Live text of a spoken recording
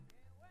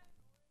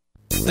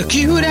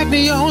Acute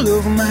acne all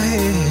over my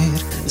head.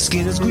 The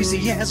skin is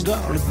greasy as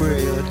garlic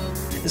bread.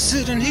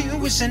 Sitting here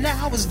wishing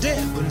I was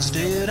dead, but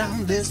instead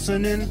I'm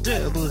listening to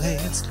double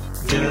heads,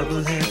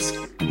 double heads,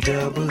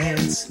 double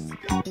heads,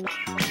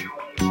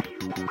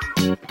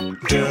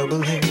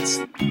 double heads,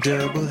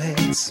 double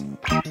heads.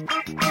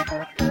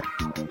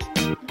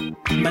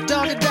 My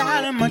daughter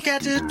died and my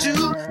cat did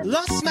too.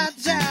 Lost my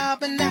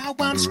job and now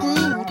I'm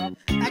screwed.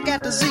 I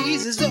got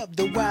diseases up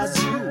the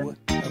wazoo,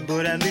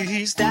 but at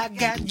least I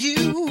got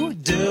you.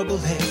 Double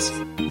heads,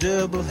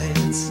 double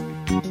heads.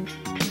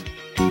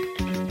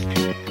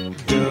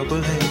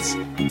 Double heads,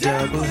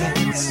 double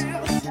heads.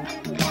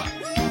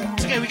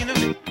 It's okay, we can do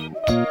it.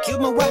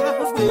 Killed my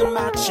wife and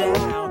my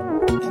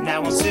child. And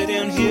now I'm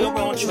sitting here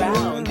on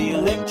trial in the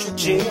electric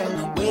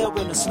chair,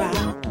 wearing a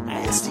smile.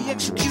 I asked the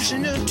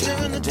executioner to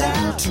turn the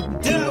dial to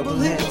double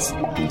heads,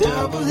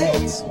 double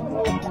heads.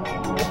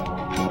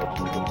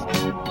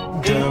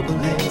 Double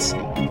heads,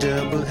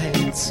 double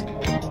heads.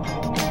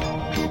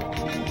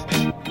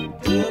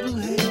 Double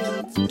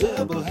heads,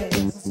 double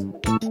heads.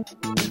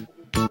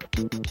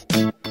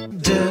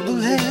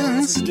 Double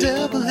heads,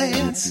 double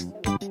heads.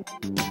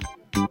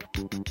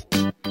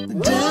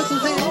 Double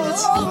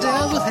heads,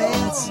 double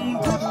heads.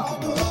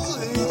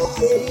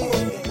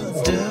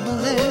 Double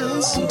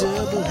heads,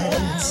 double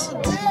heads.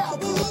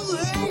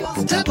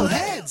 Double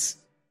heads.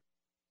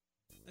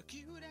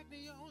 Acute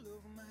acne all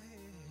over my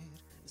head.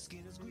 The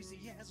skin is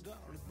greasy as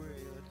garlic bread.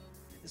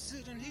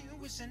 Sitting here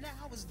wishing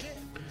I was dead.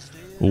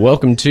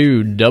 Welcome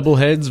to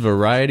Doubleheads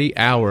Variety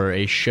Hour,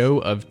 a show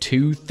of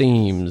two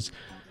themes.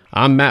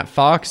 I'm Matt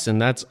Fox,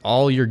 and that's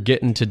all you're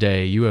getting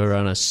today. You are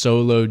on a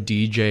solo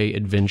DJ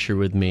adventure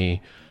with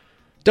me.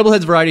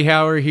 Doubleheads Variety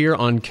Hour here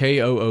on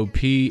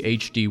KOOP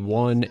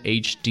HD1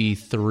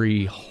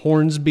 HD3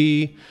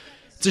 Hornsby.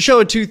 It's a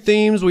show of two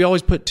themes. We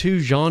always put two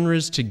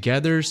genres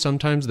together.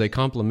 Sometimes they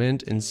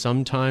complement, and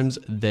sometimes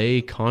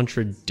they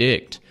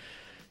contradict.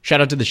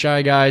 Shout out to the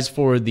Shy Guys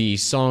for the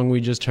song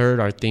we just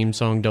heard, our theme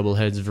song,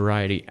 Doubleheads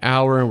Variety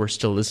Hour. We're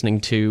still listening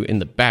to in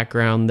the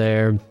background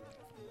there.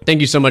 Thank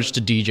you so much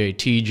to DJ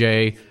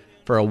TJ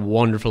for a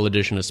wonderful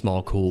edition of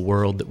Small Cool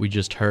World that we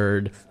just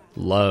heard.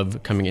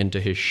 Love coming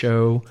into his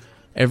show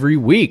every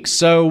week.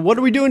 So what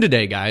are we doing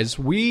today, guys?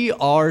 We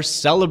are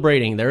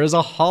celebrating. There is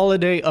a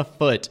holiday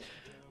afoot.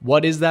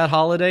 What is that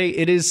holiday?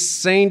 It is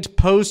St.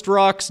 Post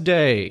Rocks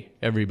Day,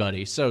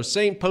 everybody. So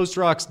St. Post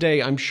Rocks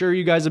Day, I'm sure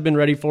you guys have been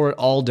ready for it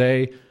all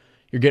day.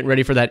 You're getting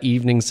ready for that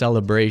evening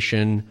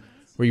celebration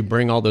where you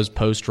bring all those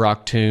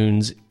post-rock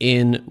tunes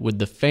in with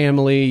the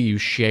family, you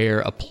share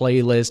a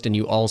playlist, and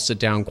you all sit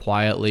down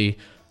quietly,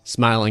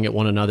 smiling at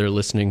one another,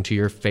 listening to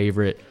your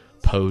favorite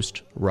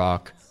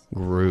post-rock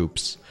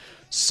groups.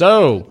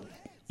 So,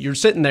 you're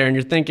sitting there and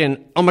you're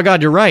thinking, oh my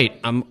God, you're right.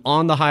 I'm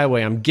on the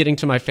highway. I'm getting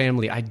to my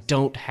family. I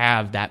don't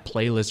have that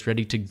playlist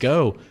ready to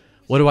go.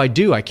 What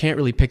do? I can't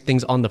really pick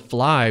things on the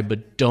fly,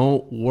 but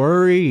don't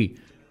worry.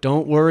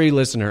 Don't worry,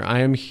 listener. I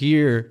am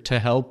here to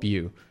help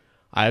you.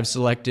 I have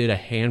selected a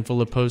handful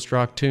of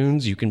post-rock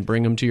tunes. You can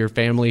bring them to your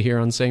family here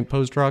on St.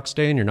 Post Rocks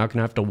Day, and you're not going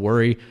to have to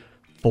worry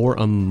for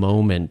a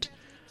moment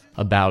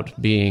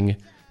about being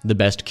the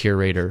best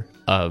curator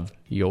of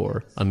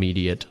your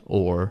immediate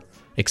or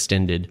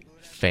extended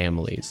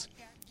families.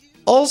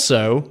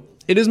 Also,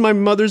 it is my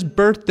mother's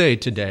birthday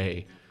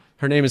today.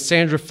 Her name is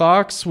Sandra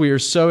Fox. We are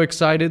so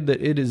excited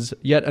that it is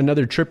yet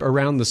another trip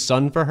around the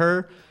sun for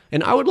her,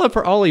 and I would love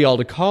for all of y'all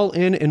to call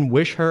in and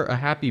wish her a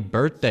happy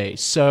birthday.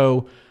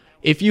 So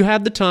if you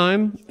have the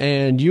time,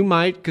 and you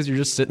might because you're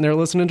just sitting there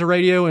listening to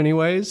radio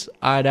anyways,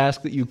 I'd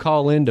ask that you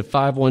call in to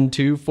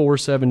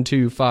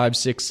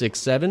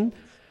 512-472-5667.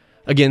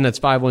 Again, that's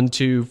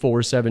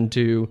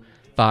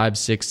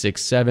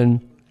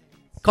 512-472-5667.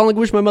 Calling to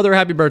wish my mother a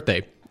happy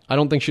birthday. I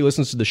don't think she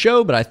listens to the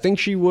show, but I think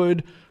she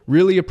would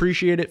really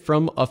appreciate it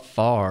from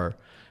afar.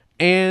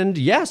 And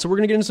yeah, so we're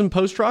going to get into some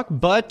post-rock,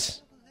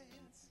 but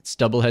it's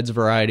Doubleheads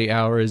Variety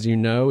Hour, as you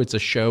know. It's a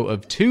show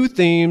of two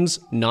themes,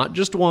 not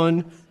just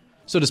one.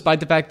 So despite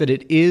the fact that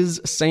it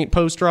is St.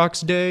 Post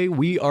Rocks Day,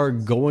 we are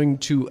going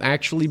to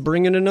actually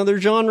bring in another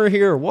genre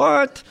here.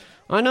 What?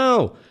 I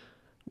know.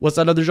 What's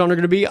that other genre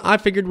going to be? I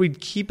figured we'd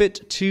keep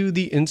it to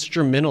the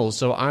instrumental.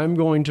 So I'm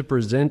going to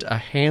present a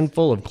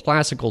handful of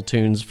classical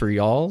tunes for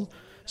y'all.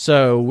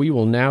 So we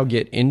will now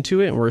get into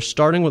it. And we're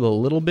starting with a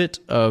little bit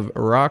of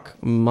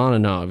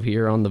Rachmaninoff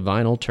here on the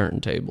vinyl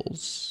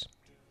turntables.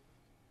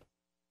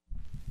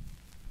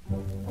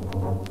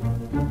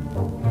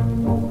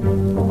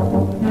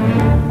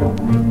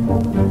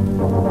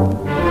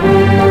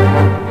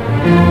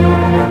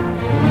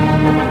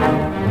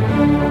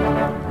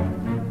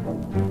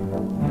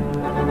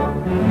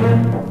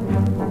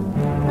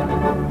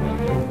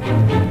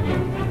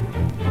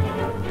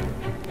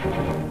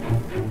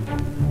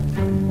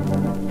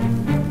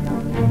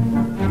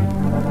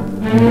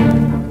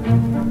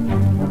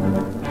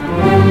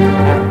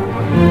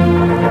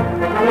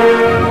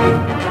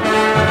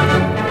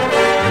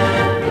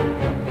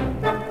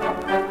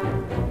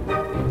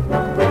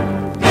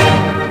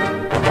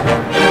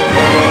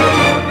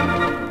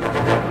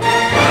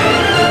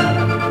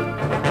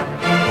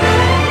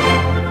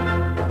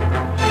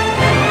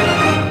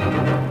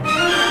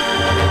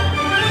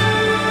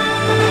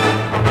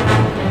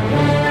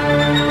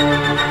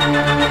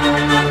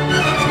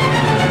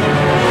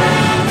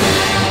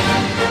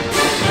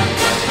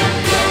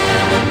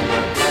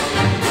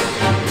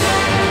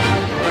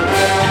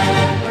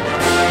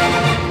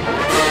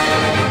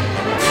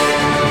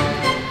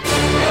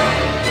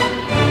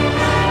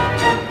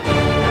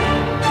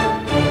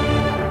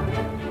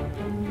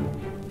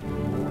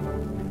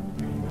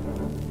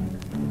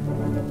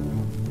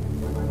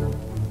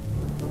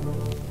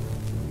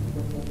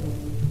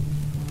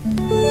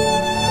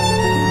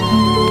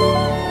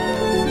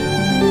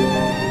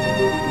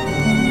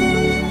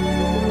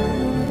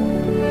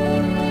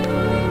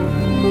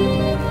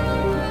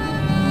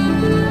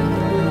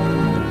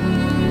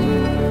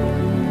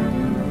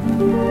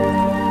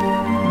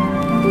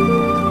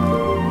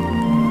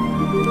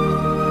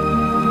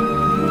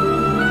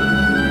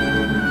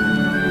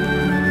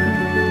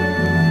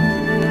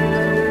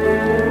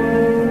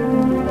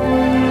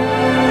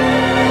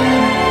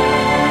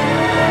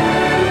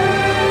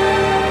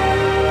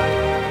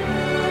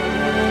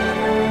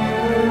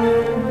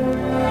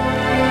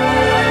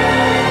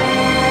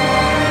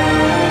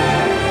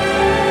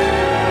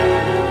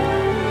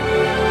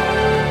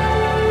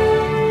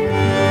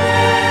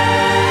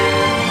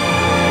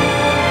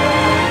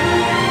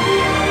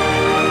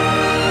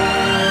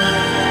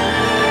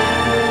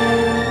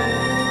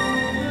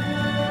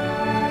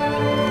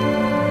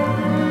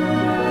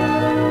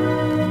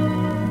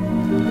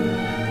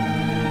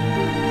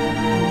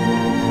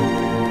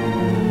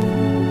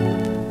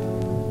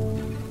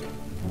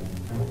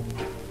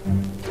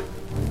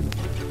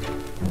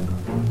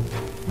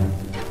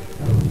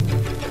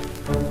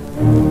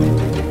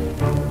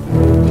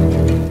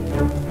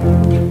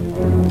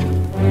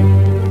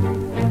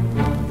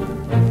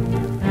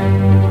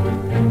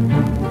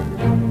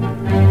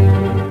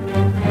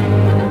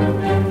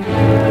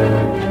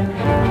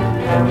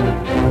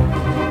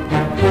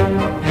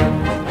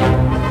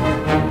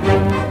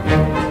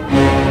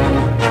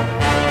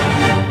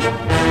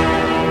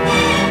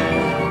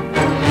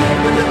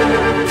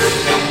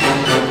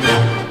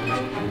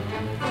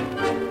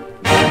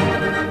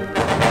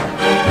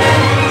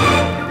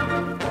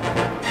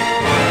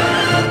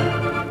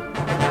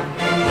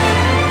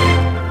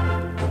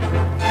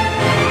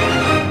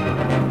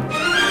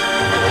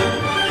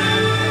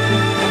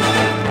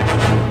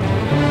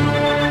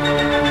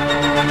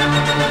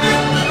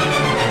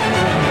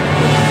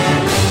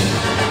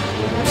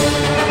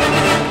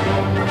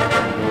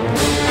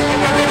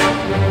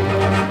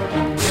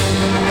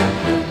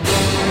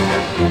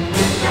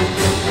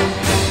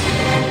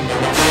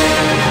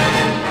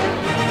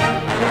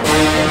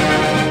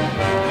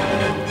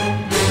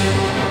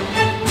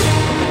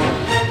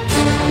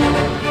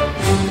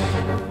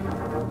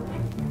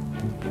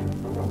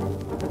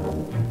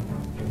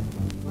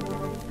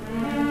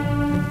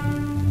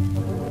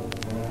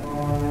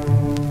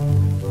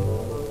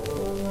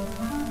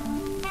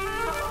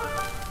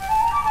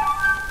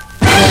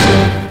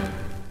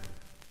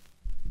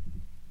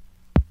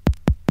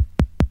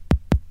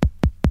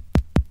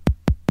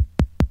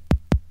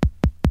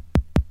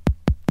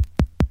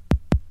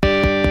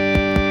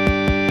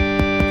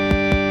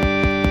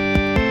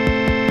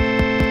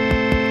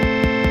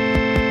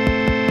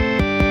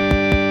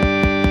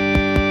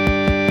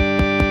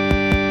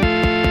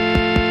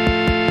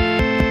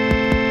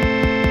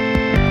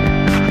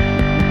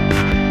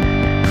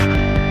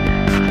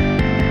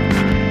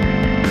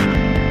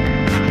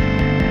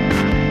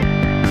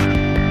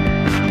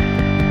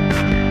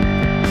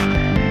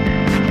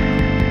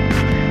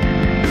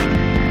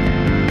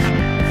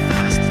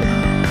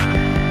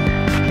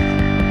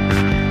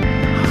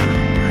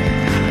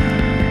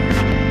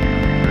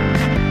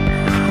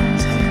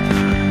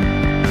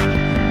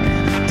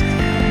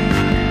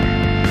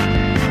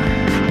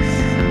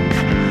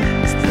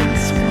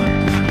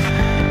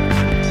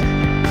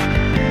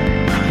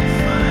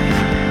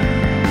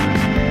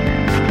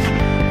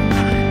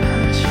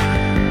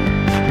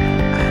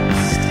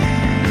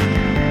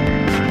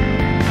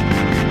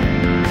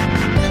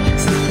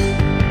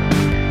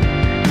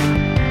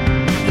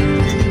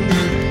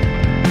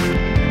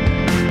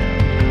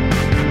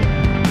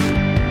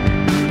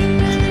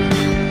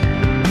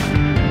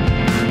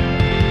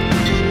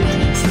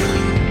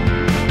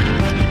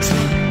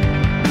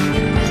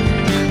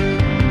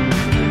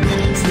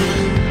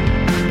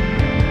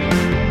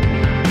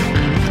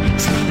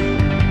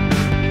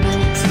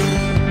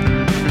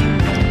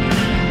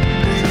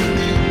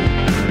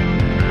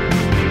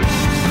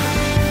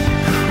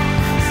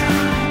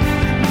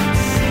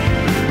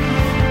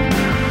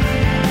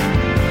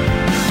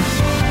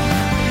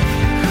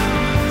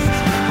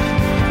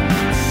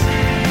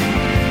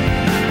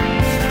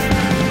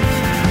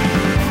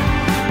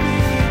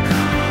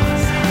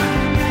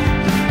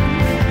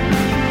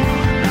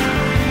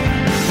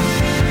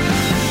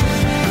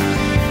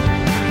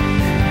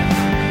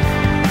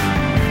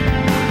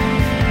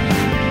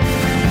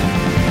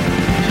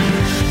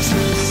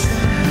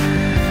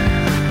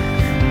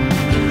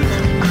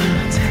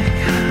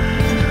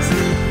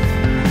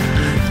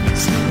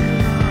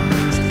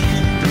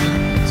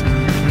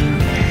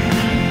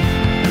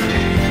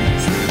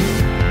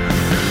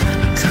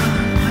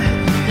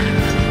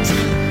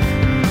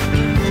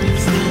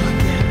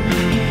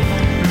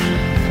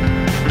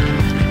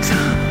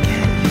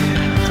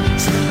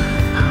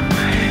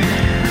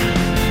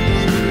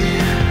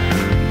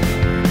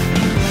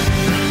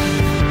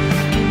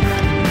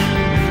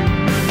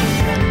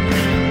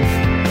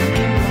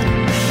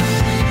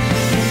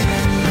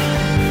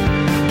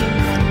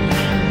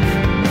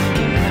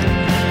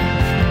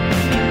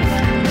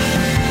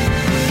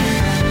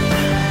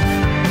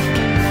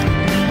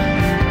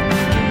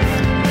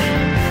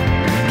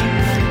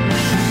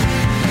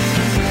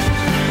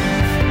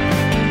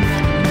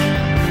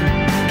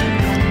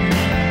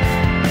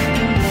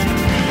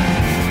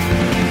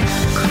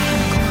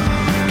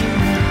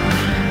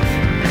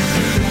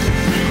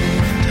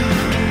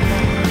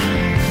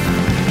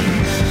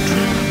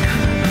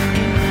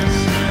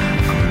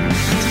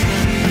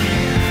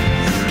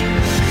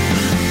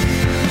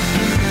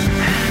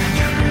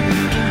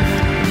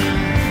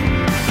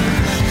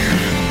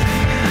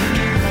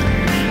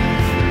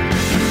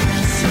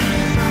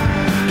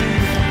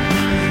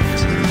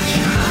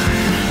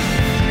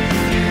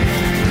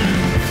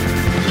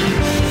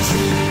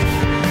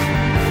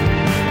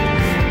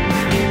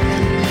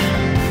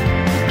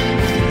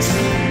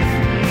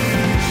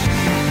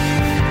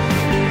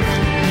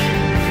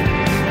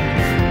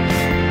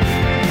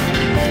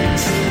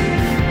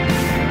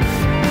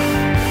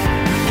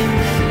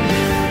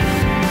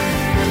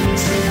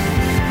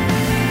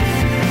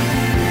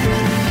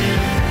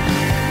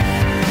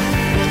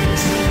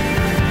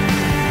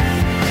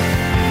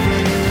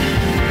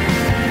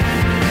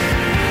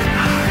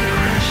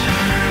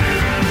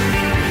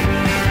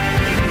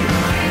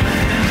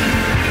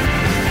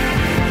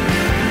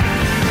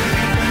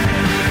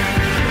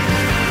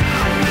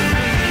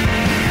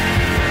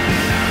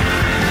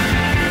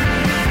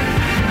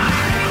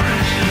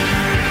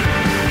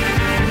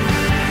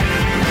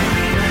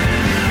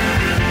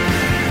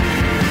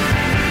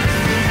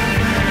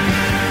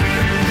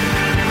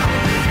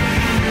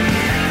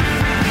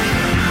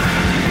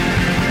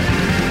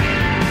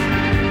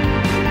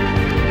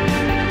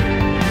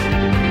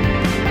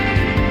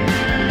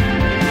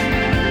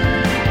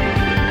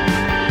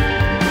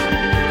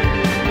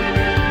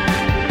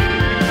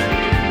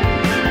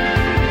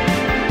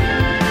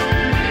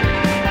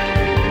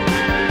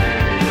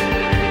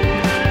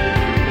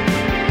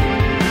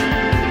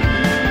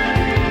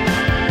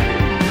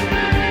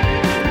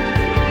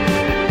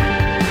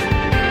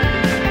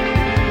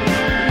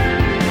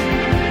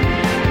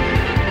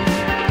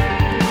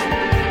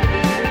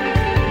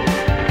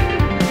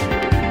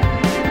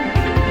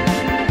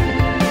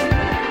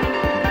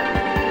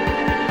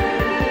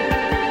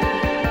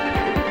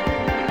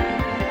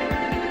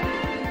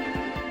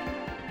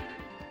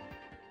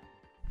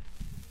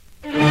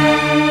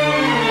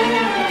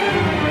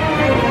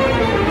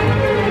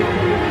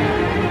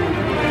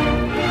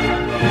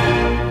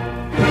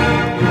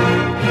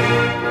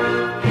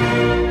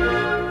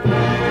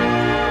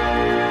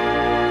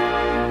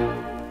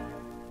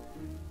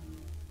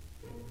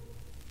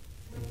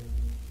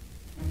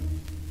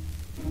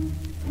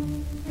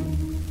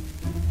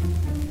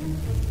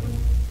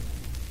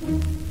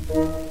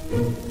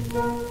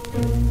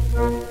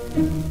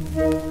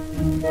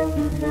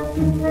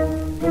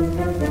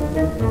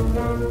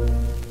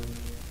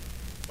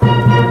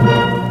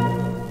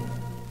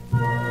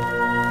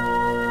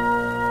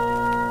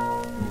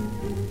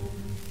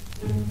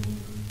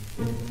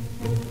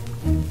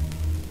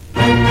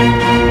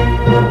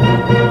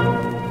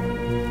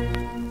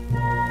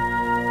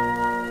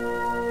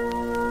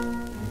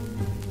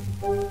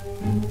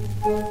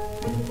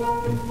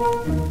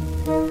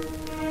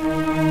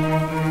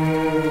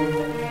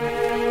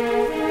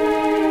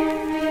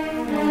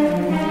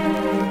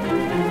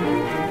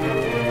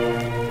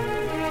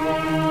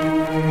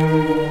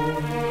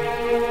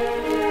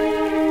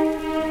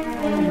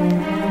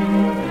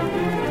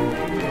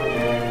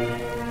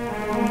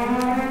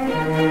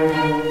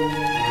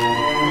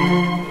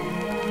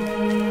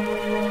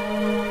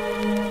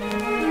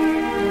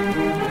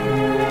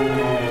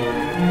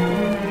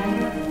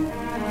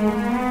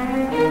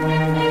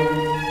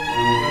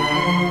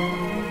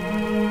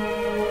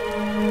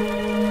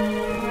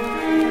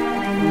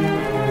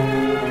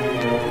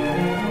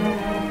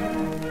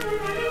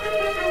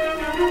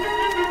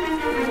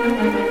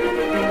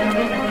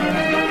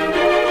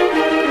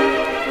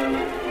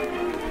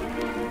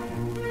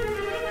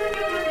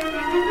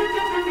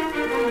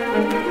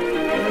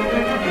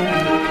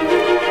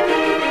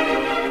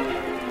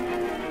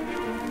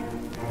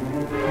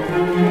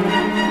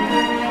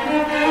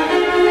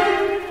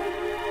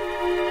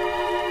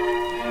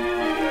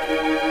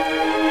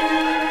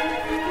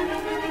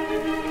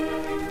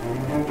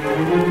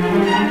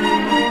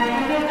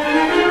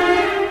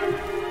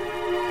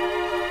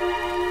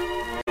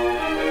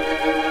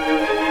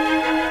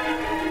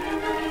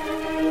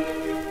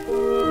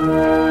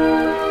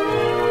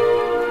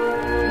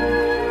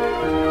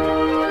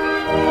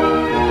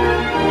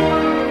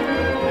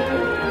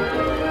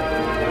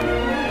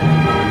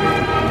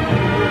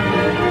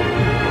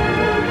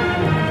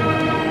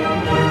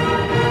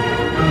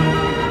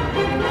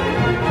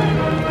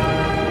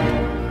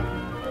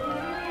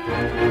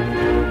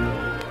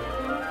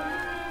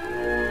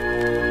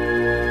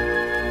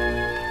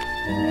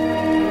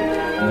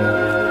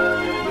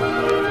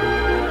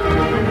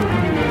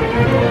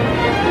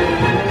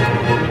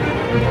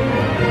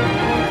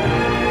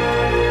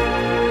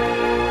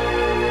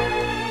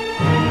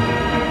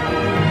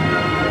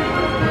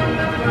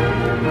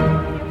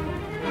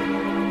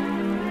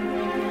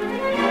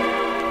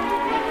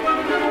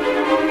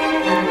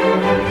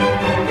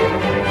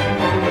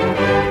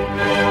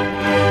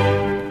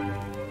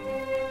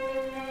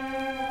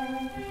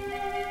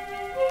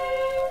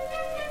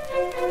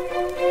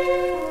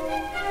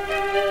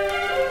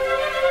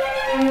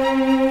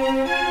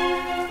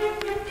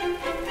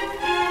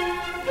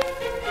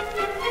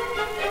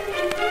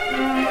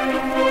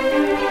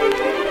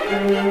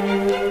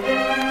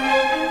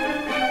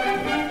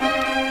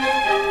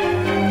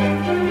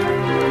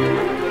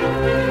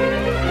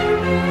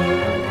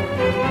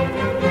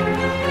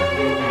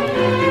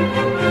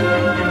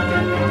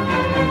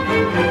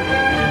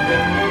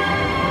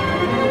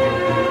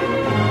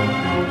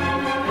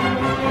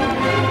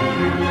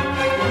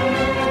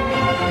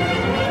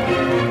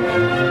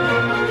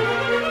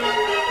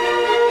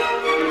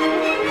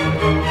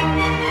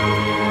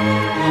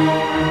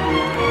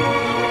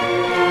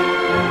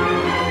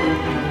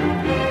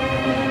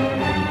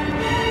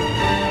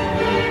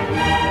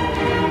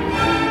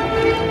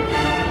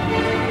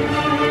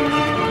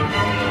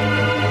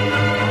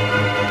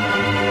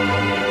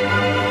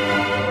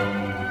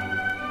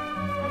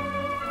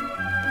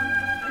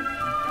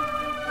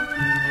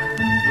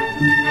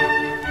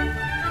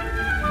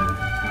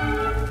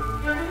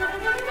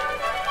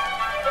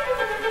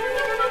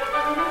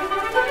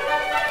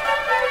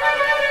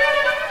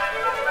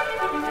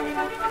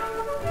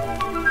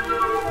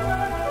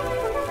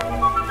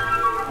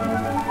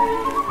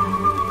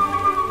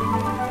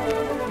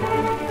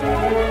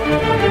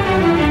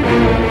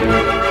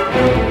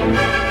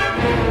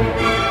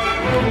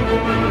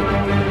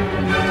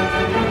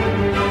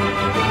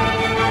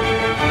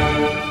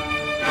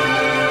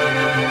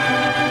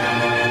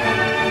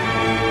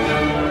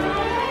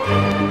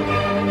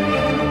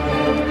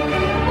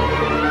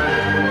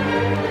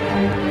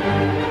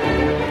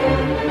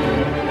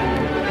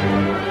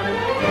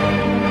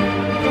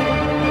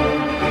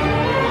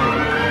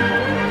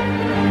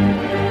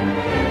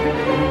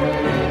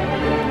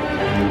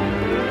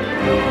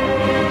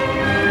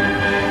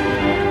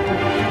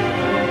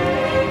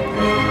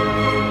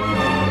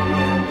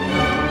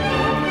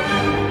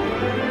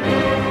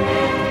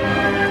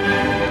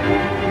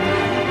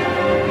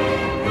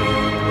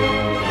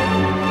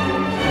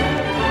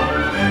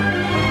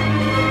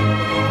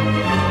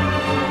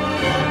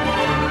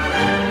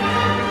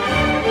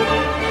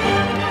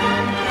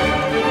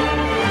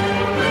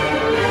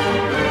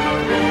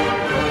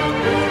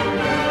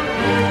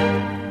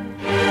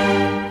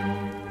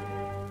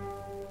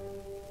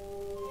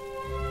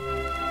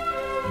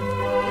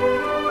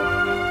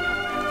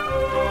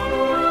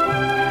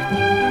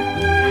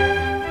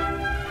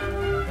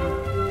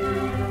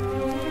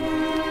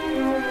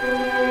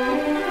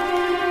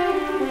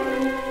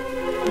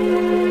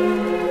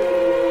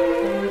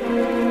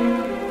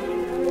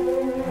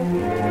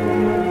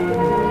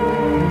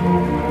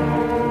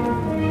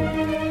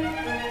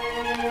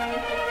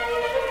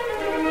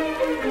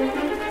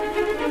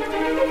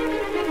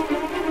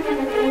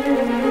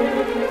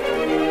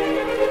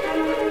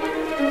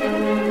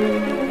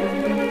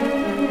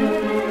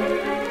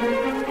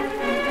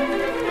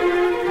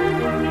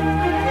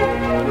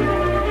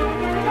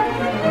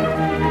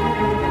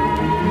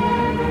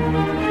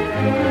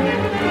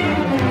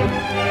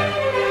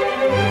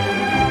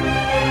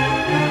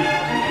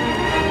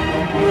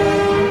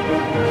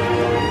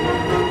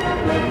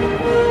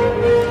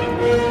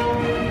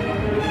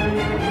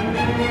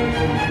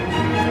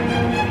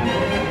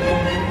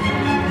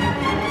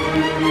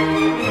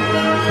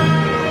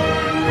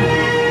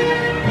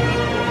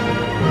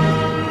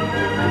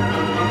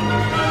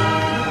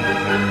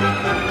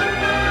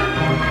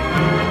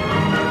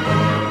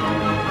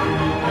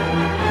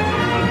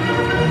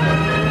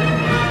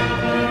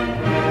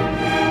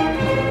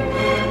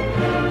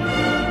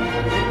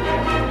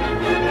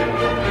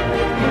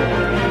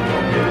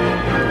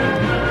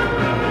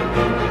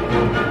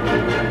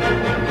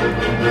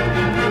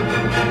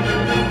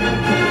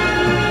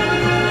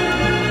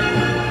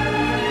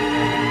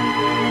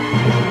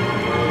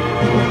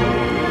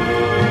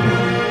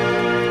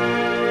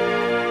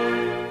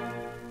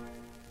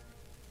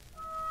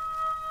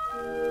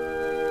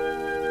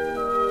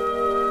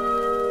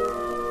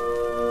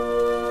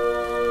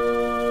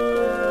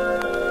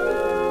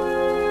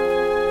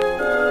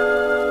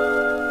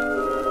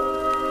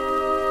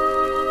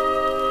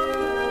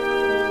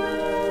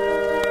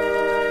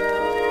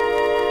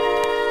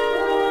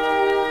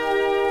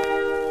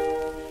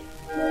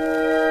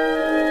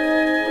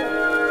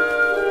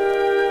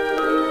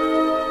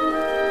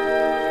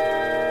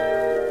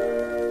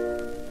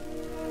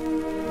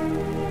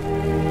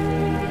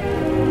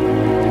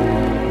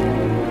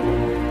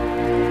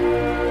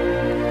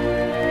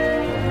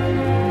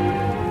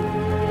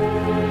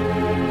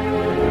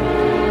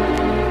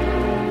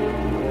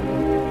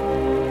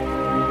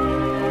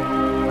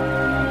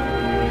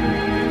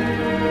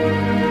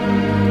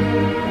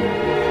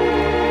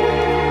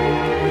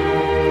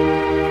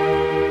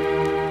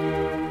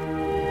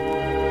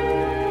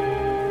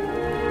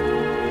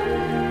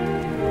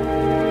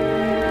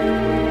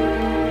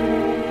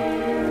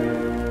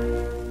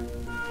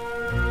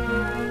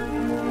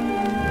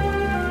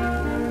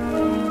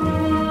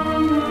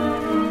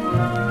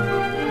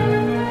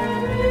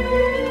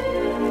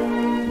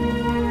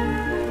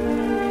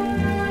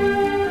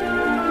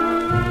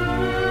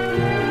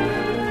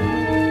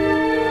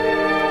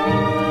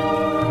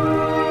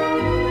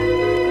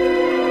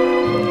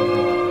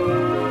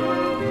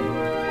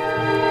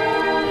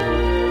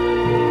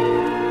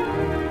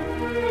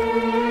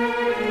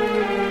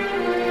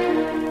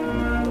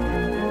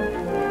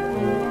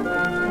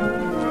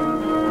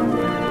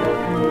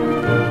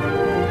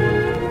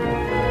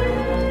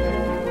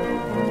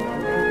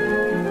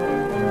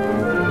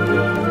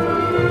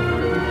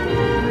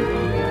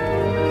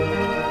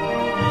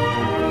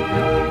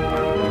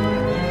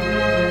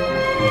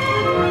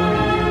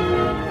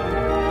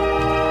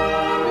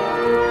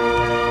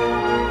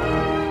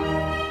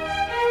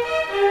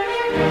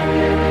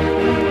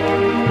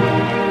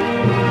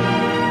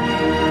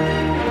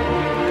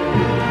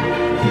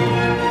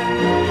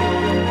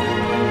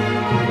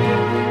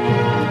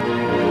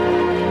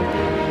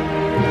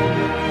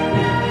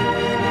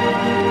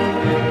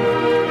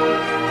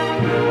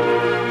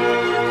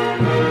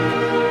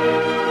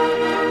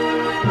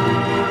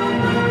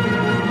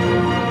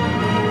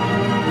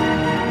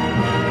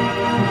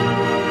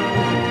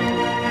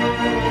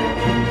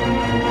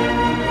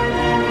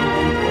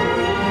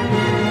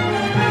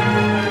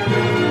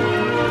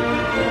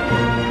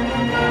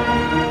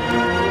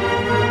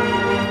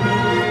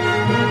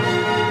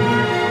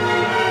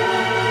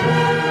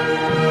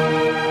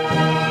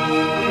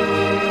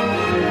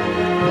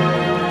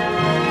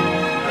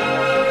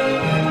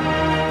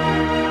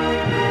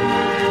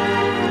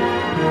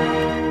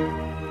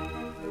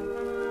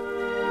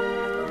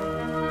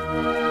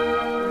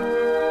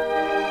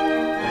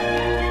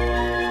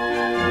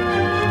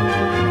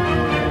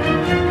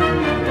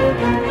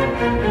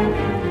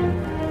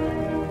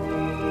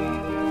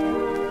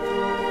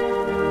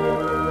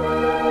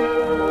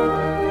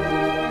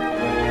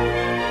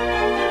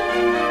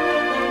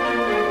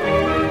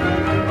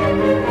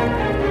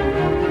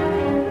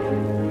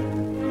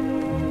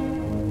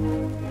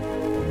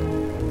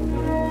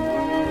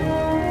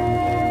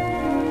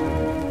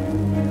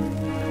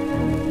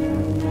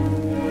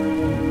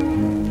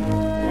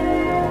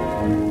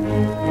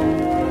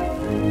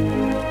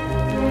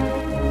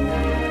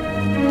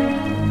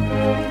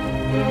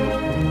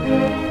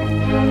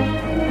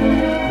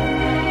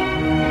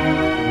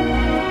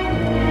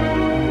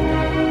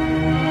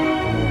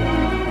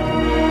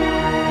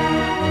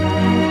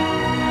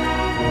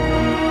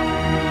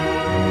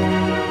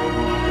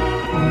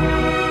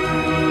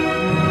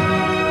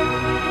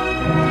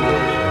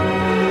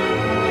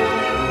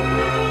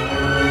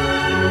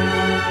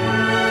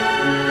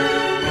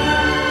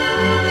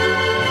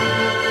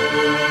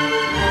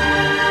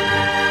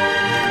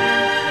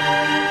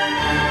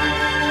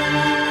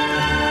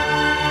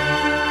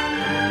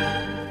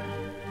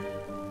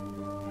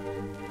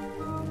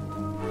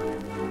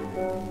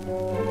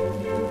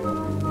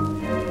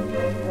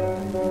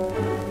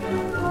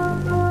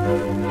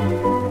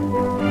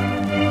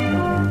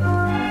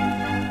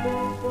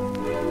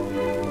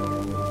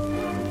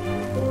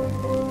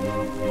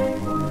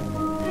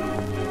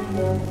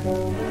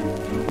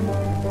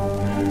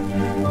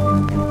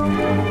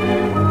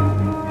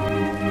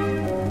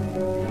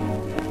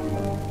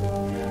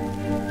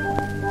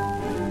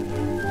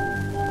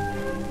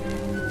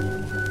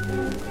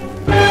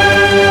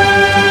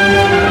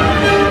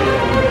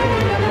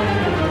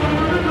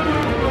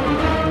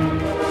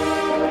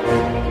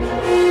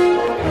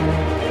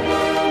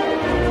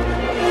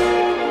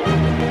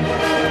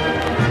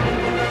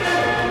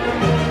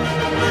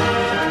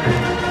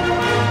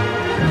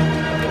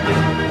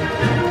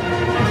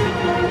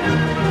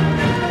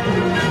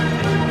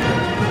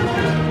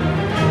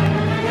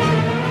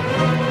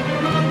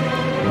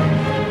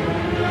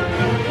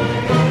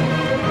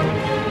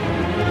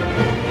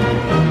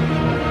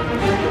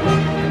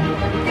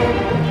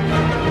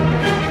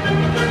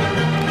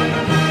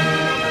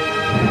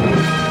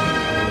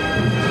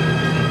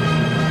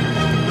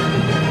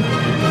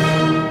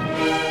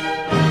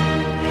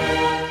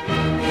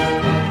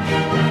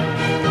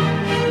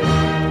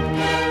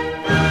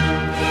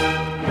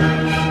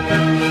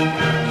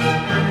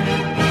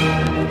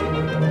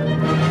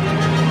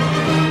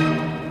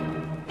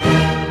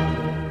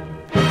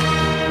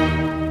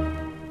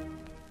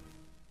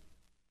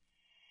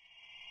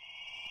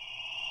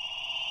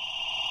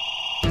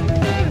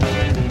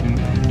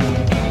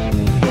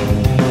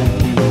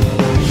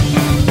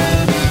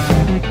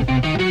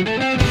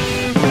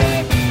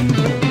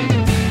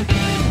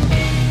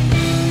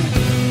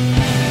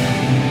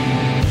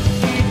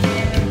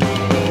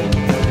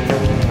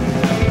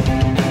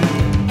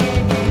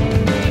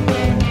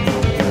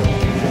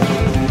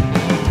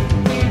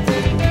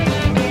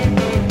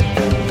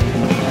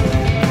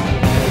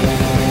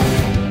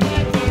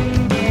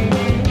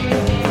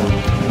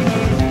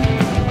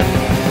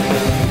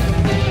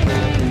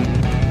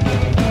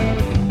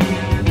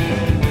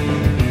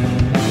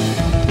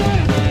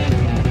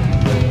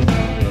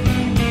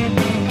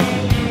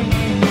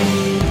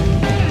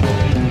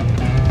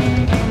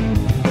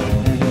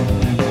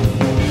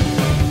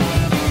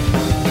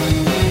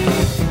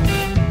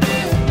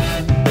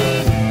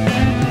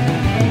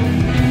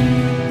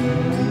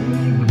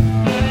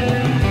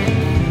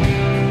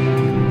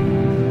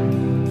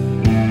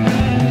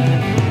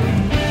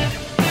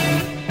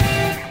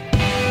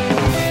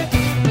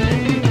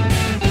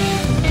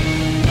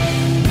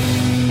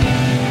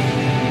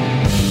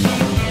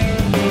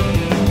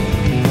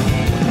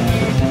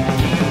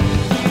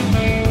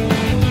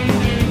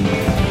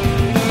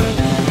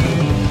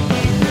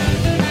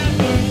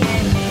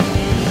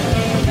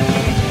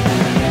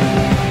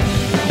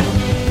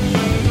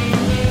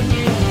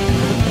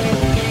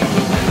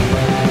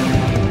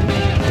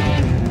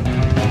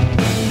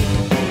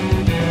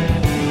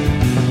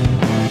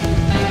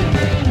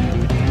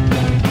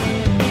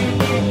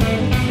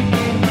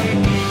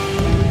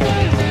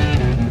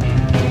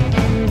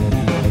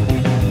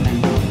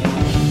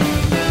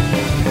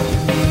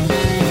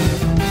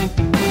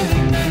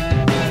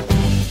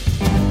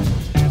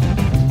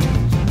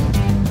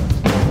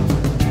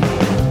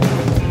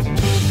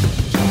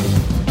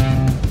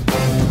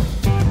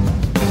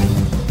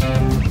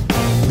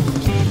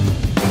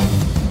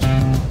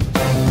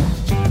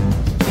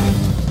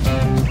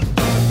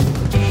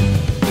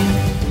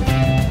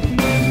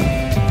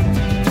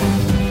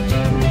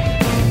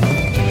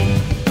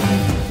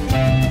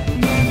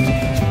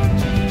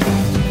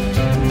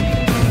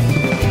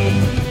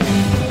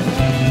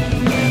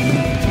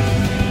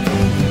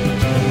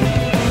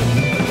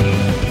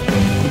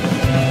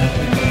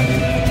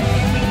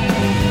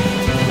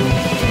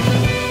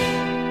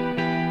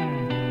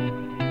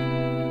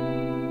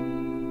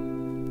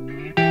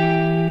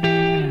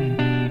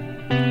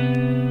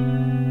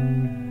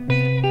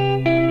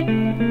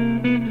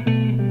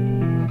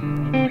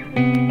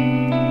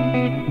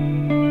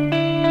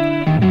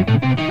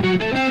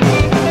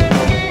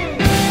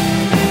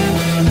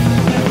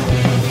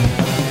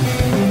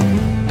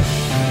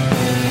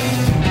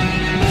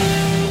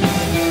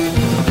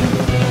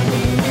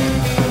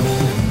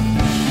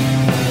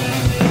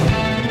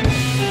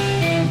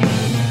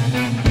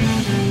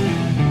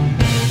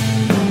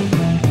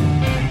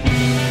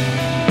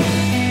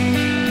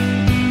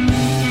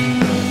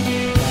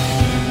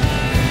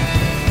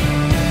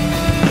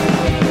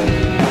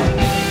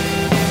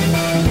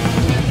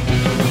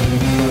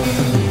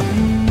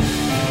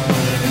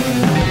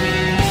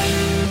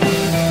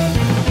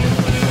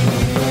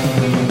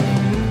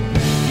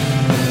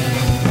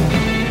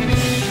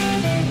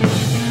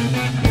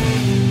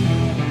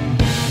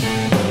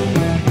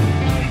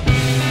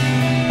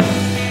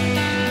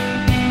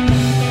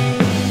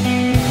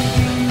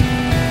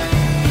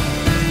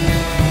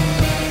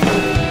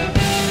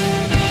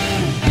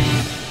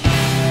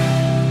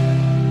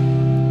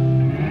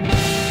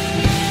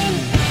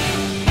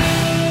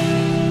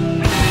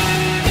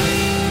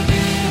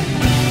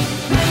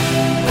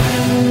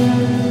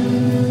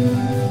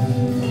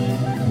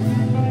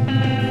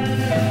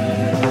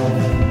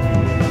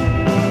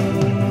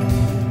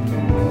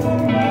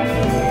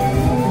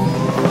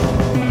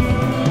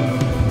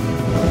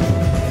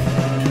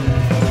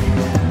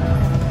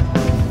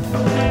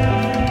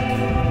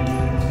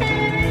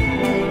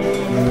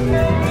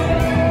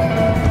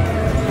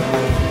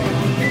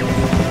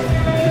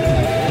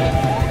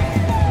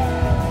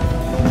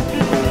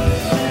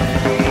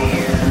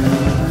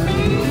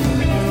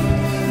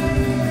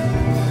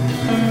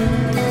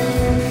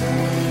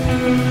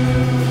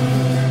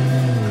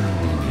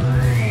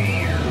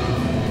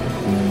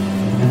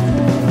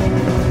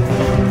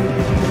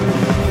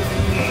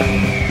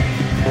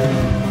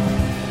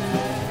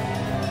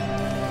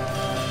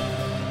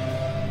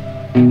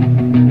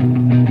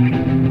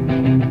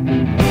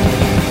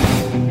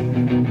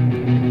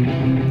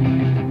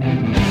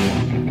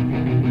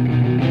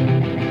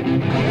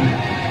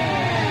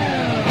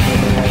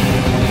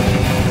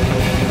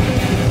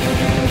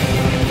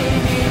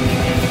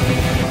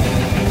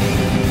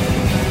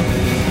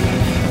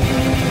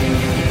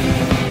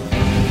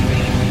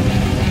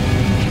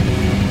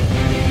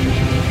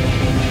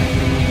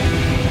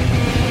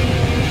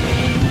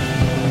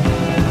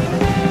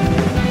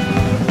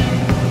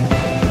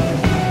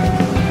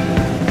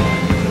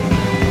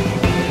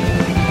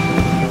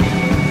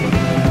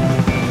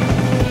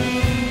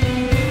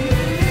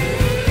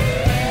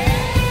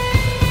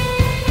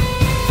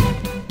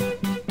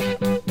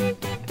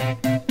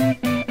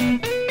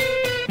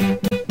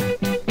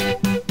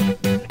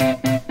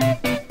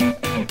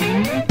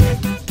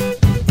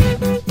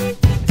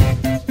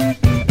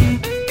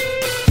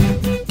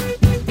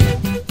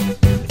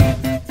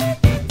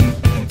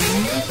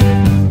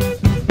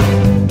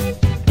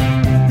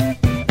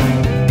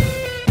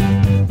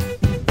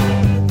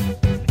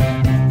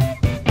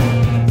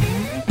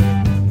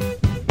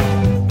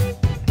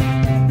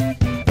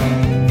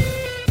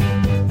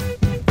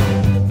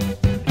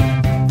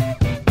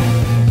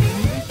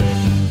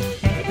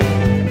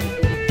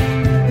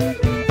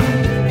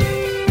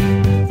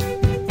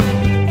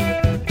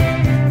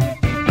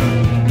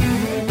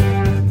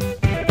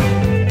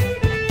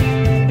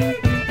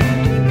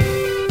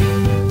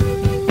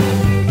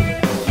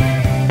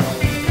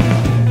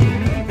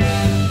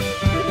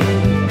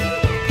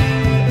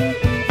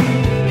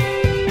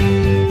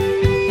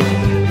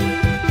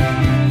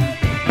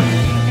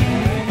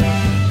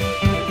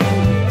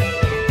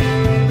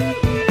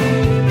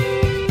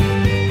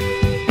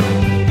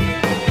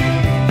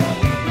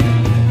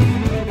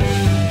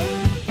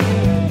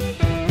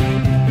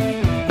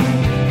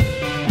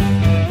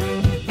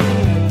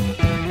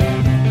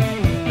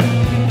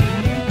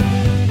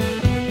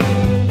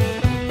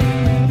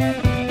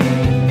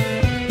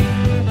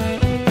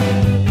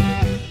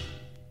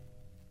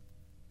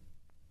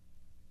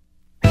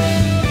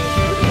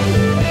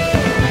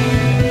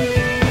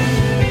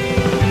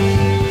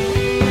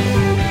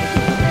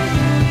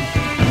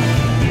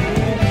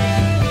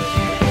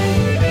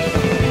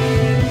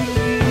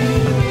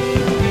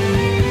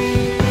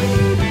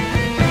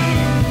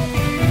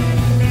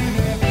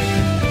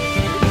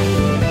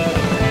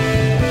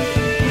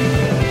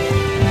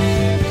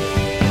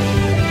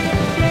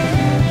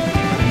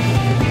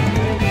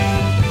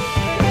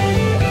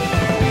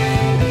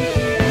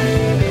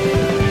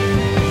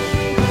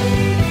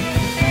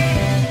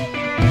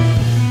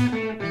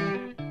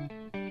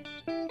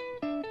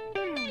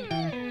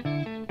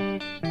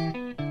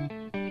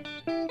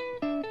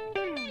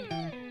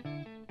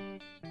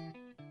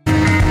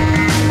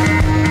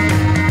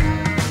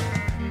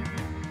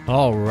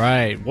 All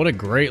right, what a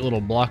great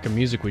little block of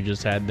music we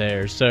just had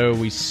there. So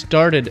we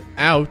started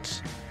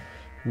out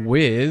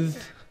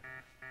with,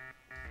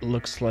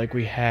 looks like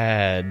we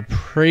had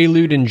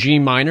Prelude in G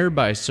minor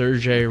by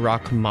Sergei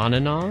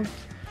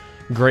Rachmaninoff.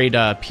 Great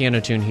piano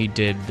tune he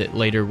did that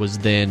later was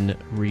then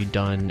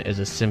redone as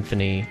a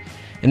symphony.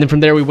 And then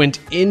from there we went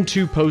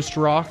into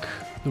post-rock.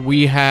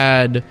 We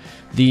had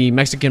the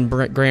Mexican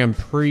Grand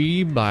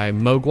Prix by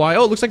Mogwai.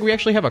 Oh, it looks like we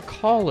actually have a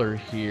caller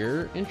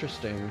here.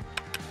 Interesting.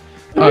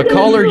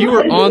 Caller, you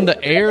are on the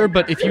air,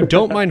 but if you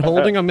don't mind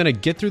holding, I'm going to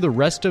get through the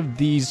rest of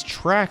these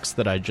tracks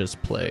that I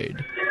just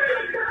played.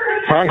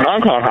 Honk,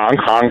 honk, honk, honk,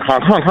 honk,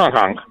 honk, honk, honk,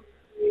 honk.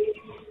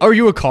 Are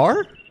you a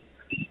car?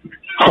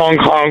 Honk,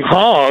 honk,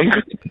 honk.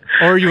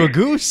 Or are you a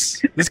goose?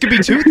 This could be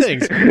two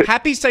things.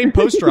 Happy St.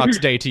 Post-Rocks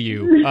Day to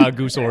you,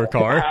 goose or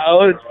car.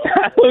 How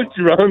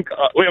drunk?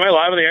 Wait, am I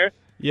live on the air?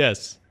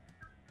 Yes.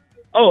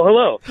 Oh,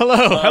 hello.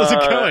 Hello, how's it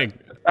going?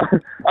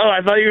 Oh,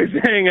 I thought you were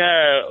saying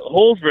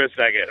hold for a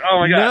second. Oh,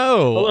 my God.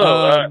 No,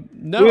 Hello.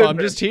 no, I'm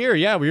just here.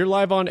 Yeah, we're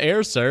live on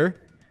air, sir.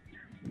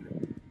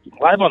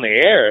 Live on the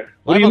air?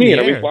 What Live do you on the mean?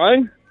 Are air. we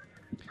flying?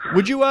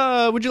 Would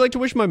you like to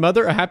wish my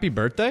mother a happy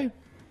birthday?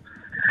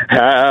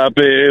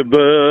 Happy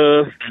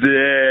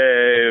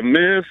birthday,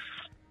 Miss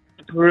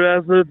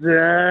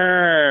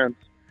President.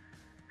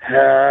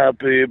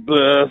 Happy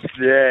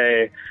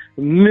birthday,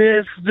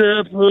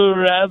 Mr.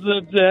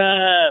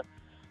 President.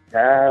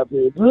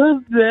 Happy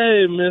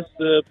birthday,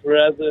 Mr.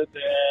 President.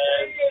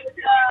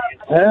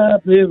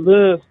 Happy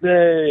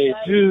birthday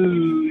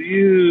to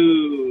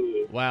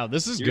you. Wow,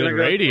 this is You're good gonna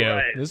go radio.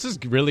 play. This is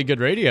really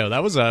good radio.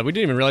 That was we didn't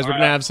even realize we're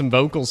gonna have some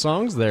vocal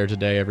songs there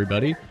today,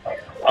 everybody.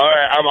 All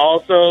right, I'm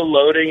also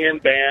loading in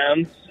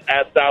bands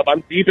at South.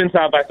 I'm deep in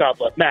South by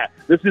Southwest. Matt,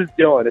 this is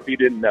Dylan, if you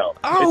didn't know.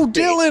 Oh, It's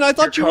me, Dylan, I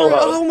thought you your were.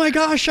 co-host. Oh my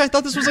gosh, I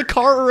thought this was a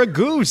car or a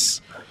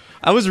goose.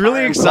 I was really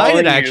I'm excited,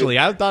 calling you. actually.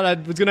 I thought I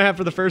was gonna have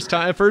for the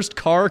first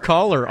car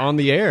caller on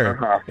the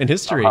air in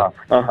history.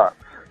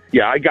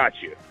 Yeah, I got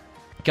you.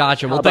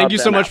 Gotcha. Well, How thank about you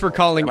so them much for apples?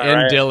 calling Am in,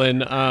 I right?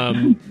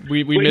 Dylan.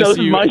 We Wait, no, miss this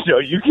is you. my show.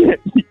 You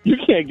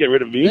can't get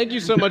rid of me. Thank you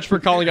so much for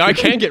calling. I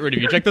can get rid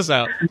of you. Check this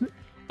out.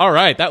 All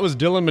right, that was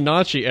Dylan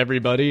Minacci,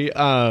 everybody.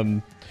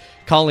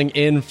 Calling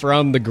in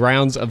from the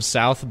grounds of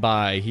South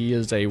by. He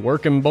is a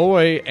working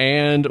boy,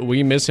 and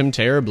we miss him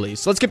terribly.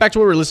 So let's get back to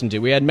what we're listening to.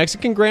 We had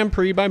Mexican Grand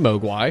Prix by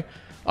Mogwai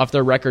off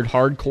their record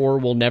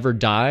Hardcore Will Never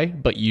Die,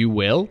 But You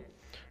Will.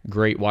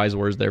 Great wise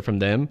words there from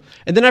them.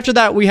 And then after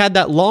that, we had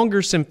that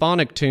longer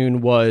symphonic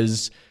tune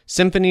was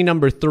Symphony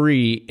Number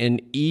 3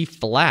 in E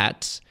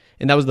flat,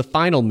 and that was the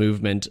final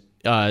movement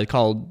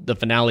called the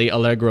finale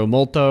Allegro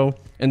Molto,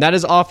 and that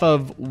is off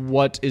of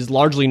what is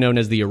largely known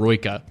as the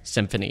Eroica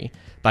Symphony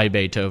by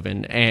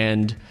Beethoven,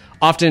 and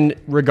often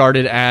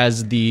regarded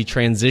as the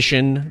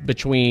transition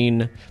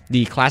between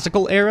the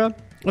classical era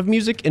of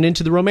music and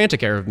into the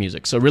romantic era of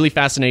music. So really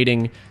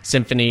fascinating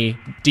symphony,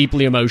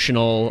 deeply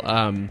emotional,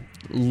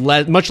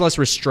 much less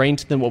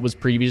restraint than what was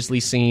previously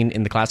seen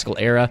in the classical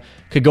era.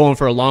 Could go on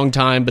for a long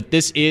time, but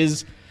this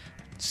is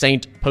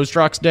St.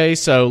 Post-Rock's Day,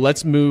 so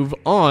let's move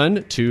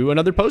on to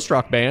another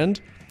post-rock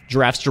band,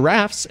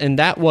 Giraffes, and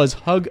that was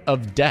Hug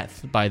of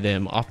Death by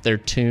them off their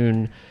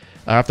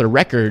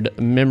record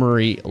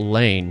Memory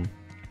Lane.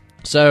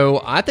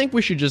 So I think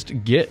we should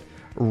just get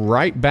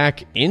right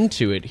back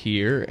into it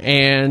here,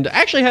 and I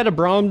actually had a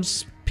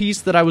Brahms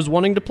piece that I was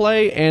wanting to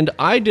play, and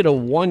I did a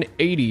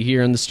 180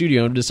 here in the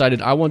studio and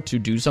decided I want to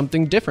do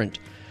something different.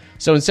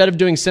 So instead of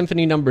doing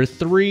Symphony Number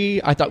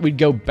 3, I thought we'd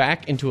go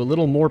back into a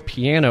little more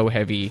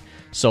piano-heavy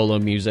solo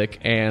music,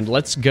 and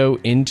let's go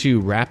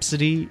into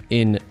Rhapsody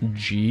in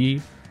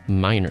G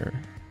minor.